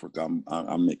in Africa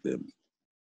and make them.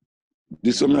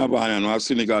 This one I have on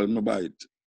Senegal, me buy it.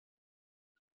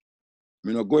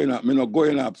 Me not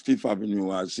going up Fifth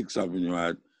Avenue or Sixth Avenue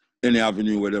or any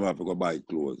avenue where them have to go buy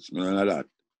clothes. Me not like that.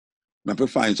 I have to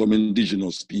find some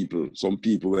indigenous people, some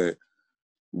people where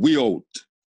we out.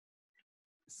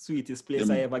 Sweetest place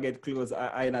I ever get clothes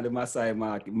I in the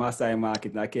Maasai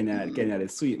market in Kenya, the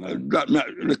sweet, man.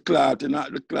 The cloth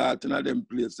in them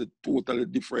places is totally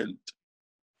different.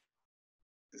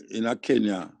 In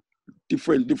Kenya,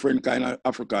 different kind of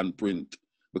African print.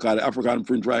 Because the African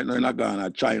print right now in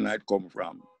Ghana, China it come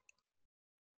from.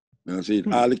 You know, see,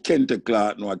 all the Kente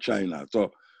cloth now China.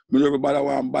 So everybody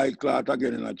want to buy cloth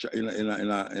again in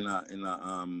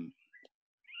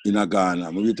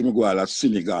Ghana. We to go to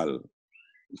Senegal.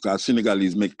 Because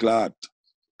Senegalese make cloth.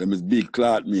 Them is big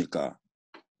cloth maker.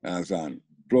 You understand?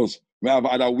 Plus, we have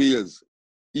other ways.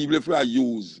 Even if we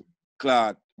use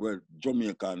cloth where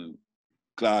Jamaican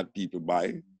cloth people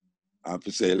buy and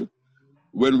for sale,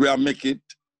 when we make it,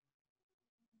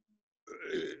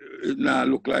 it now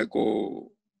look like,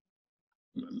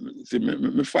 see,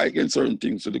 me fight against certain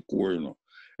things to the core, you know.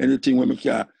 Anything when me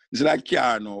car, it's like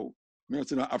car now. Me not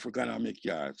see no African I make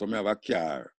car. So me have a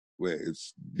car where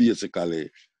it's basically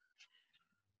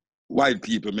white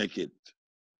people make it.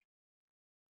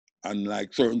 And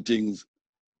like certain things,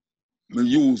 I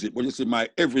use it. But you see, my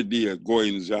everyday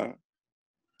goings, yeah,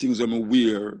 things that I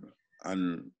wear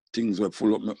and things that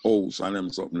full up my house and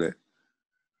them something there.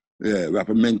 Yeah, we have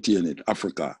to maintain it.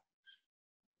 Africa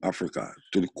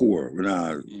to the core. We're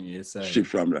not shift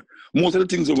from that. Most of the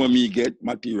things that me get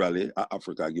materially,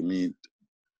 Africa give me it.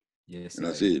 Yes, and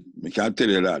I say, I can't tell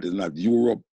you that. It's not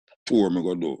Europe tour me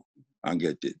go do and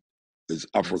get it. It's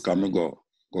Africa me go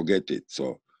get it.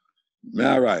 So, me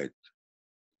all right.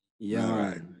 Yeah, all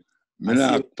right. Me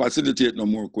not facilitate no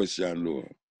more question, though.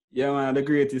 Yeah, man, the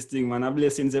greatest thing, man.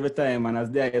 Blessings every time, man. As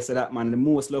there you said that, man, the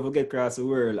most love we get across the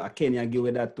world. Kenya give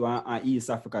it that to East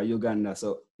Africa, Uganda.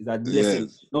 So it's a blessing.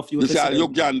 Yes. You see,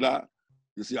 Uganda,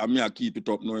 you see, I keep it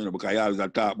up now, you know, because I always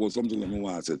talk about something that I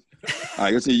want to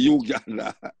say. You see,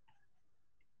 Uganda,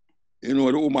 you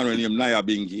know, the woman named Naya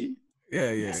Bingi.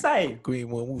 Yeah. Yes, I. Queen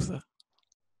Musa.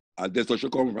 That's where she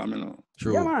come from, you know.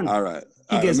 True. Yeah, man. All right.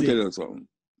 Let me tell you something.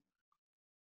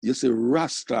 You see,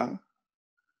 Rasta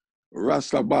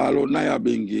Balo, Naya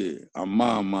Bingi, and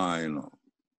Mama, you know.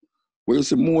 Well, you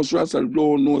see, most Rasta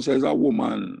don't know says a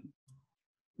woman,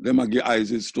 them a get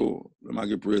Isis too, them a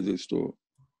get praises too.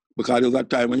 Because there's a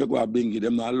time when you go to Bingi,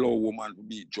 them not allow a woman to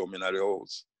be drumming at the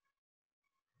house.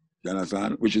 You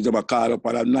understand? Which is about call up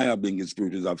a Naya Bingi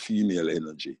spirit is a female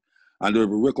energy. And they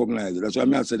will recognize it. That's why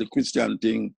I say the Christian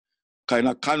thing kind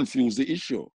of confuse the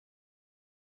issue.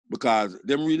 Because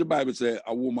them read the Bible say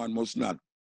a woman must not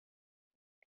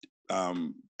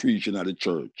preaching at the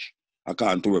church.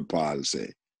 According to what Paul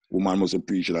say. Woman must be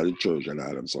preaching at the church and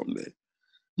all them something there.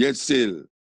 Yet still,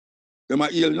 them are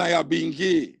ill Naya being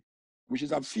gay, which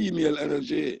is a female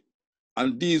energy.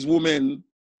 And these women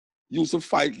used to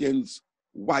fight against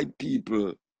white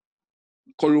people,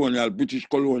 British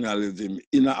colonialism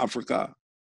in Africa.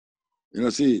 You know,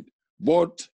 see it.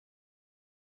 But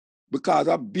because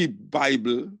of big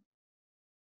Bible,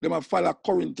 they might follow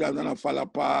Corinthians and I follow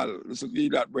Paul. Listen to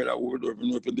that, brother, who don't even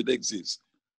know if it did exist.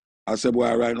 I said,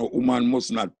 boy, right now, woman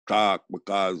must not talk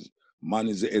because man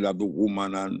is the head of the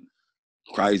woman and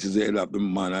Christ is the head of the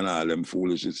man and all them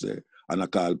foolishness there. And I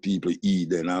call people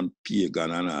heathen and pagan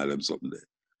and all them something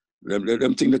there.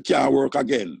 Them think they can't work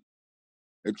again.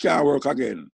 It can't work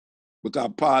again. Because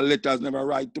Paul letters never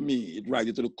write to me. It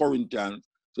writes to the Corinthians,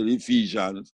 to the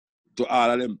Ephesians, to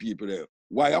all of them people there.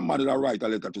 Why a man that write a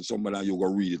letter to somebody and you go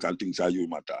read it and think that you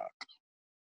might talk?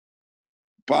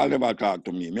 Paul never talk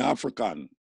to me. Me African.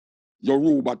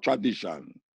 Yoruba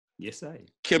tradition. Yes, I.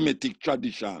 Kemetic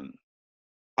tradition.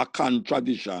 Akan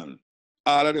tradition.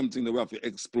 All of them things that we have to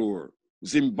explore.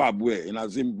 Zimbabwe, in a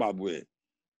Zimbabwe.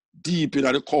 Deep in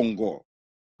the Congo.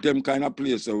 Them kind of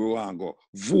places we want to go.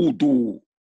 Voodoo.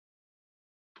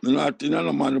 I'm not in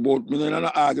a man about, I'm not in an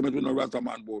argument with no Rasta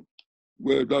man about,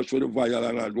 well, that's for the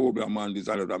violent and Obeah man, this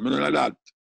and that. I'm not like that.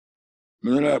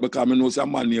 I'm not like that because I know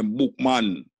some man named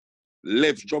Bookman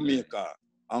left Jamaica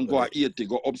and go to Haiti,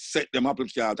 go upset them apple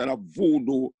cart and a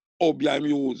voodoo Obeah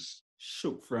use.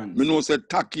 Shook friends. I know say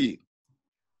Taki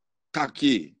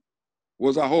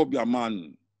was a Obeah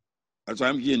man. That's why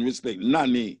I'm gaining respect.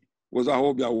 Nani was a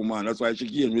Obeah woman. That's why she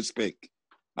gained respect.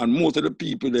 And most of the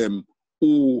people them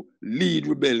who lead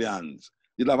rebellions,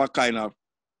 they have a kind of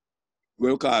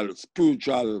what we call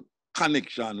spiritual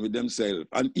connection with themselves.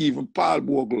 And even Paul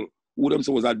Bogle, who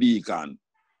themselves was a deacon,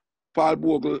 Paul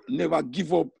Bogle never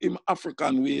give up in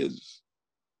African ways.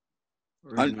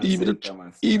 And even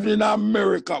in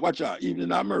America, watch out, even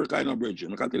in America, I know,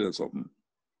 Bridget, I can tell you something.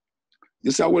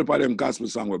 You see, I will part them gospel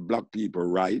song where black people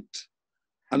write.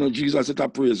 I know Jesus said a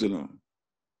praise, you know.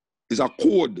 It's a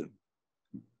code.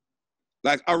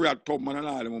 Like Harriet Tubman and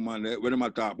all them man, when they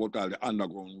talk about all the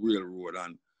underground railroad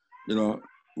and, you know,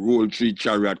 roll tree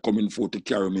chariot coming forth to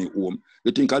carry me home.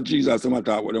 You think of Jesus, they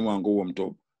talk what they want to go home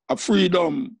to. A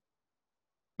freedom.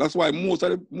 That's why most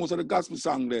of the gospel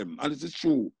song them, and this is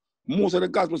true, most of the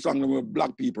gospel song them where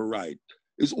black people write,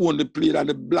 it's only played on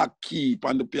the black key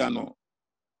on the piano.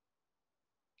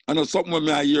 I know something when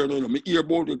I hear, I hear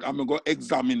about it, I'm going to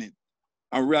examine it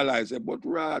and realize it, but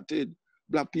ratted,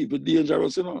 black people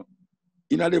dangerous, you know.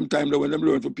 In them time when them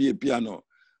learn to play piano,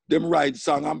 them write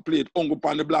song and play it only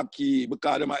upon the black key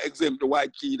because them are exempt the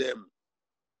white key them.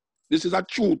 This is a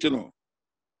truth, you know.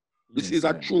 This is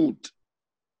a truth.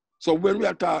 So when we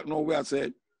are talking now, we are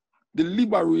saying the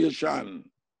liberation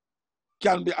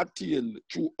can be attained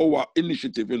through our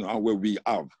initiative, you know, where we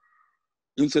have.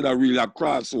 Instead of really a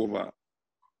crossover.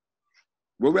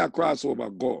 Where we are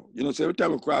crossover, go. You know, so every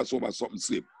time we cross over, something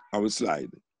slip, I will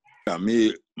slide.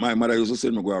 My mother used to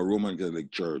send me to go to a Roman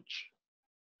Catholic church.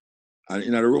 And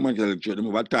in a Roman Catholic church, there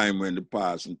was a time when the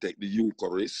pastor take the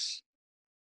Eucharist,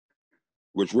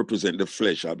 which represent the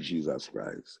flesh of Jesus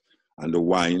Christ, and the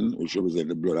wine, which represent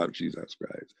the blood of Jesus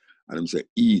Christ. And them say,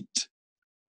 eat.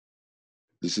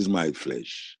 This is my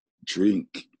flesh.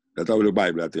 Drink. That's how the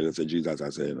Bible tells us. Jesus I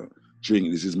say, you know,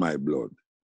 drink, this is my blood.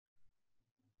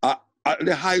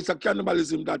 The heights of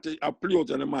cannibalism that are play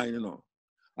out in the mind, you know.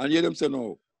 And hear them say,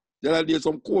 no. There are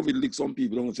some COVID lick some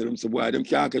people don't say them say, boy, them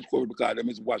can't catch COVID because them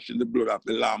is washing the blood of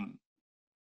the lamb.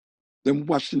 Them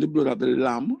washing the blood of the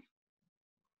lamb.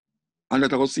 And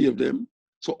that will save them.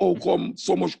 So how come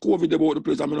so much COVID about the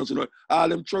place? I mean, you know, all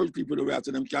them church people the way I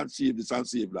say them can't save this and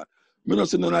save that. I mean,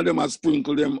 none of them have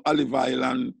sprinkled them olive oil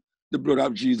and the blood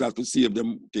of Jesus to save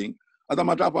them thing. As a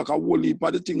matter of fact, a whole heap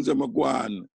of the things that go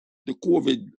on, the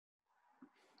COVID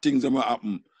things that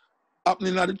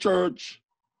happening at the church.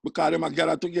 Because them are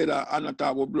gathered together and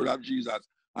talk about blood of Jesus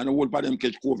and the whole part of them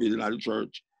catch COVID in the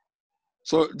church.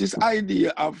 So this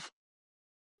idea of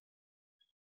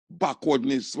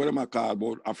backwardness, what I call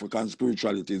about African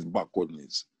spirituality is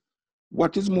backwardness.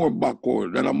 What is more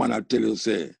backward than a man I tell you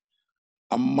say,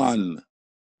 a man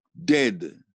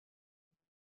dead,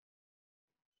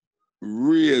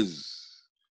 raised,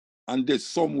 and there's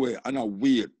somewhere and I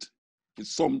wait for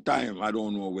some time, I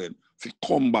don't know when, to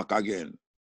come back again.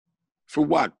 For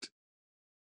what?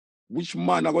 Which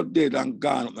man I got dead and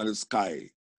gone up in the sky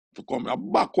to come? A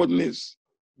backwardness.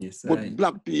 Yes, but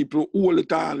black people all the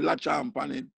time latch on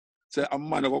it Say a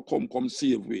man go come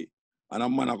save we. And a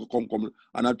man go come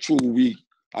and a true we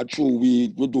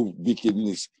do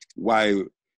wickedness while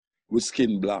we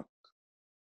skin black.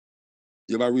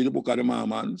 You ever read the book of the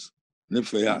Mormons?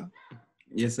 Fair?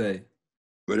 Yes, sir.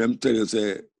 But them tell you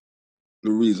say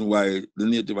the reason why the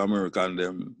Native American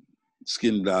them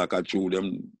skin dark are true,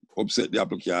 them upset the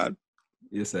apple card.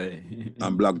 Yes, sir.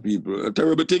 And black people. A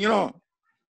terrible thing, you know.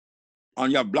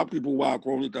 And you have black people walk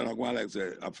around it and I go like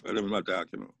say, I'm not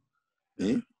talking, you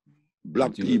know. Eh?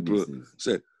 Black people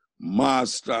say,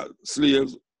 master,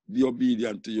 slaves, be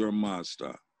obedient to your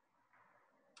master.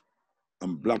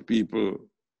 And black people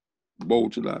bow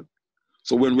to that.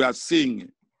 So when we are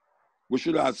singing, we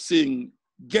should have sing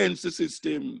against the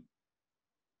system.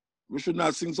 We should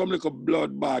not sing some like a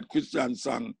blood-bad Christian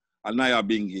song and Naya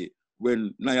Bingi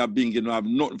when Naya Bingi don't have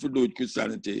nothing to do with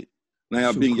Christianity.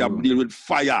 Naya Bingi have to deal with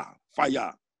fire.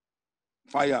 The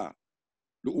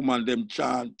woman them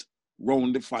chant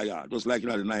round the fire, just like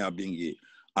the Naya Bingi.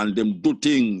 And them do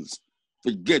things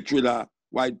to get rid of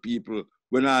white people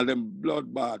when all them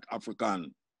blood-bad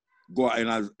African go in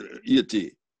as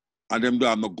 80 and them do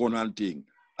have no gun and thing.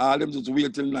 All them just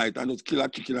wait till night and just kill a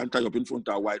chicken and tie up in front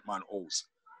of a white man house.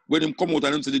 When him come out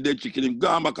and him see the dead chicken, him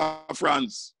gone back to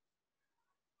France.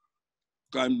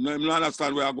 Because him not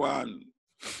understand where I go on.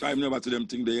 Because him never see them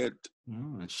thing there yet.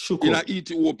 In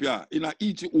Ethiopia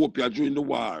during the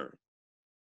war,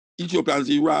 Ethiopians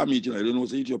eat raw meat, you know. You don't know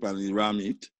say Ethiopians eat raw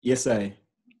meat? Yes, sir.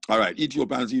 All right,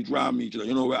 Ethiopians eat raw meat,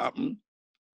 you know what happened?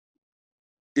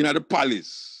 In the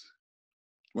palace,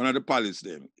 one of the palace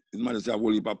them, his man say a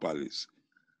whole heap of palace.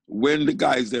 When the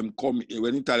guys them come,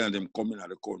 when Italians them come in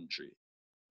the country,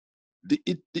 the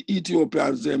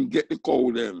Ethiopians them get the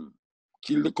cow them,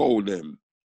 kill the cow them,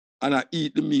 and I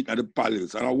eat the meat at the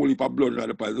palace, and I whole heap of blood at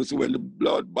the palace. So when the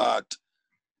blood bath,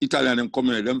 Italian them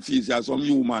come in, them fees have some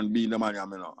human being them and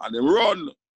they run.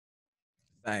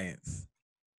 Science.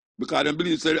 Because they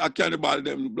believe say I cannibal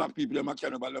them, the black people them I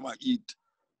cannibal them and eat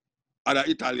other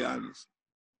Italians.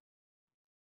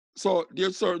 So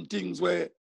there's certain things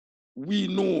where we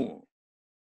know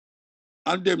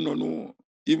and them don't know,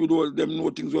 even though them know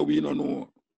things where we don't know.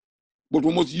 But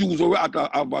we must use what we have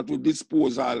to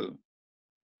disposal.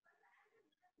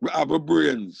 We have our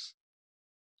brains.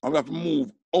 And we have to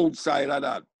move outside of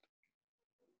that.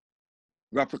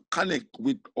 We have to connect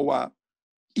with our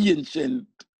ancient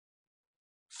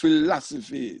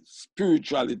philosophy,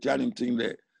 spirituality, and anything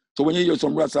there. So when you hear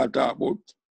some Rasta talk about,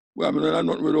 well, I mean, I'm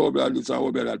not really about this and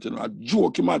about that, you know, a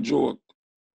joke him a joke.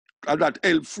 And that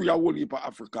help free a whole heap of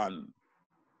African.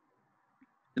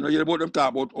 You know, you hear about them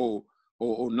talk about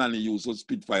Nanny used to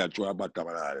spitfire through a bottom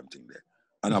and all them thing there.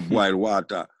 And a boil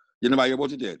water. You never hear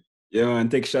about it yet? Yeah, and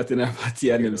take shot in a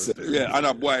party and themselves. Yeah, and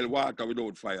a boil water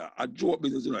without fire. A joke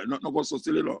business, you know, not go so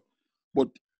silly, you know. But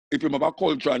if you have a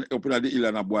culture and up in the hill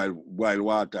and a boil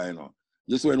water, you know,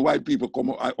 just when white people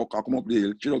come up the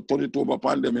hill, she don't turn it over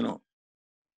upon them, you know.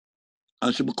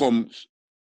 And she becomes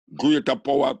greater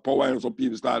power, and some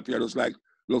people start here just like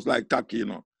Taki, you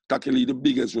know. Taki lead the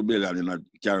biggest rebellion in the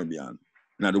Caribbean,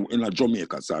 in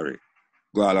Jamaica, sorry.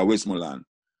 Go all to Westmoreland.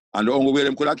 And the only way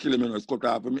them could have killed him, you know, is cut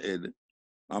off his head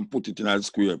and put it in a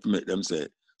square to make them say,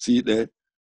 see it there?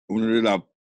 When you have,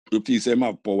 if he say him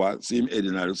have power, see him head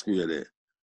in the square there.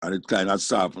 And it kind of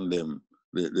soften them,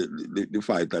 the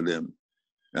fight of them.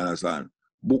 You understand?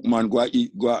 Bookman go away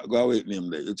with him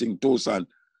there. You think Tosan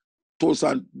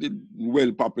did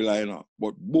well popular, you know.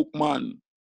 But Bookman,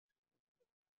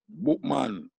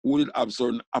 who did have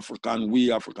certain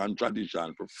African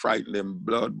tradition to frighten them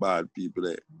blood-bad people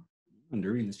there. And the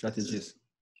real strategist.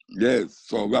 Yes,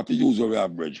 so we have to use what we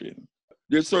have, brethren.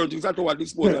 There's certain things at our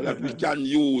disposal that we can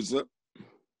use. All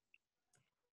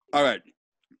right.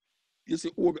 You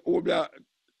see, Obia,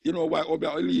 you know why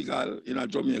Obia illegal in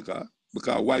Jamaica?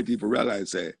 Because white people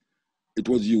realize it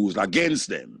was used against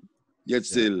them. Yet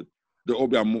still, the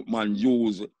Obia man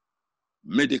used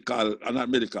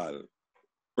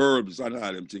herbs and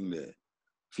all them things there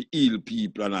to heal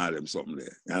people and all them something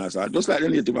there. You understand? Just like the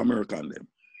Native American them.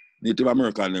 Native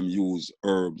American them use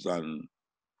herbs and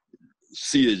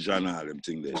sage and all them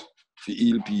things there to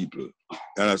heal people.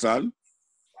 You understand?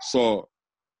 So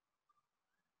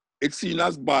it's seen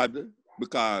as bad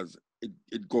because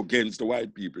it go against the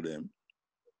white people them.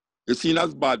 It's seen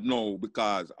as bad now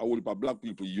because a whole heap of black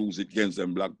people use it against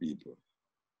them black people.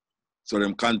 So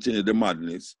them continue the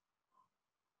madness.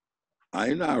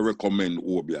 I not recommend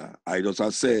Obia. I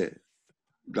just say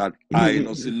that I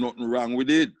don't see nothing wrong with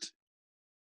it.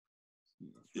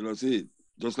 You know, see,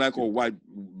 just like how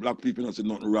black people don't see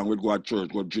nothing wrong with go to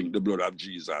church, go drink the blood of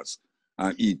Jesus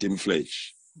and eat him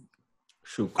flesh.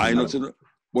 Sure, I not see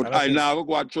But I now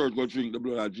go to church, go drink the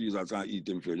blood of Jesus and eat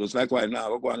him flesh. Just like I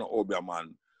now go to Obia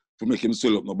man to make him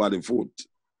swell up nobody foot.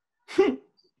 You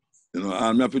know,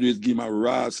 and I have to do is give him a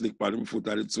raw slick part of him foot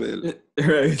at it swell.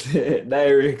 Right,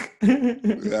 direct.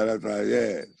 Yeah, that's right,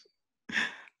 yeah.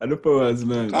 And the powers,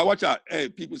 man. I watch out. Hey,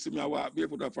 people see me, I walk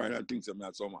barefoot, I find out things I'm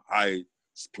some high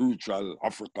spiritual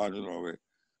African, you know.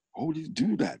 How do you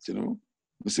do that, you know?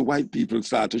 You see white people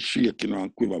start to shake, you know,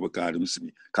 and quiver because them see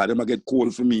me. Because them get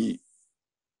cold for me.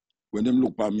 When them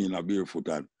look at me in a barefoot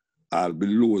and I'll be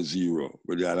below zero,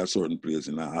 but they are a certain place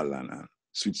in Holland and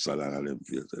Switzerland and them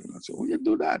places. And I say, oh, you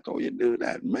do that? Oh, you do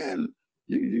that, man?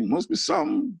 You must be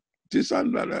some this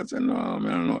and that. I said, no,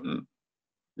 man, nothing.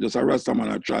 Just a Rasta man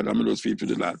I tried, I mean, those people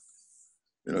did that.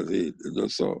 You know, it's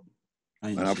just so.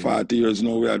 And at 40 years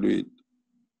now, we are doing it.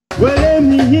 Well, let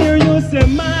me hear you say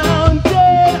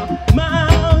mountain, mountain.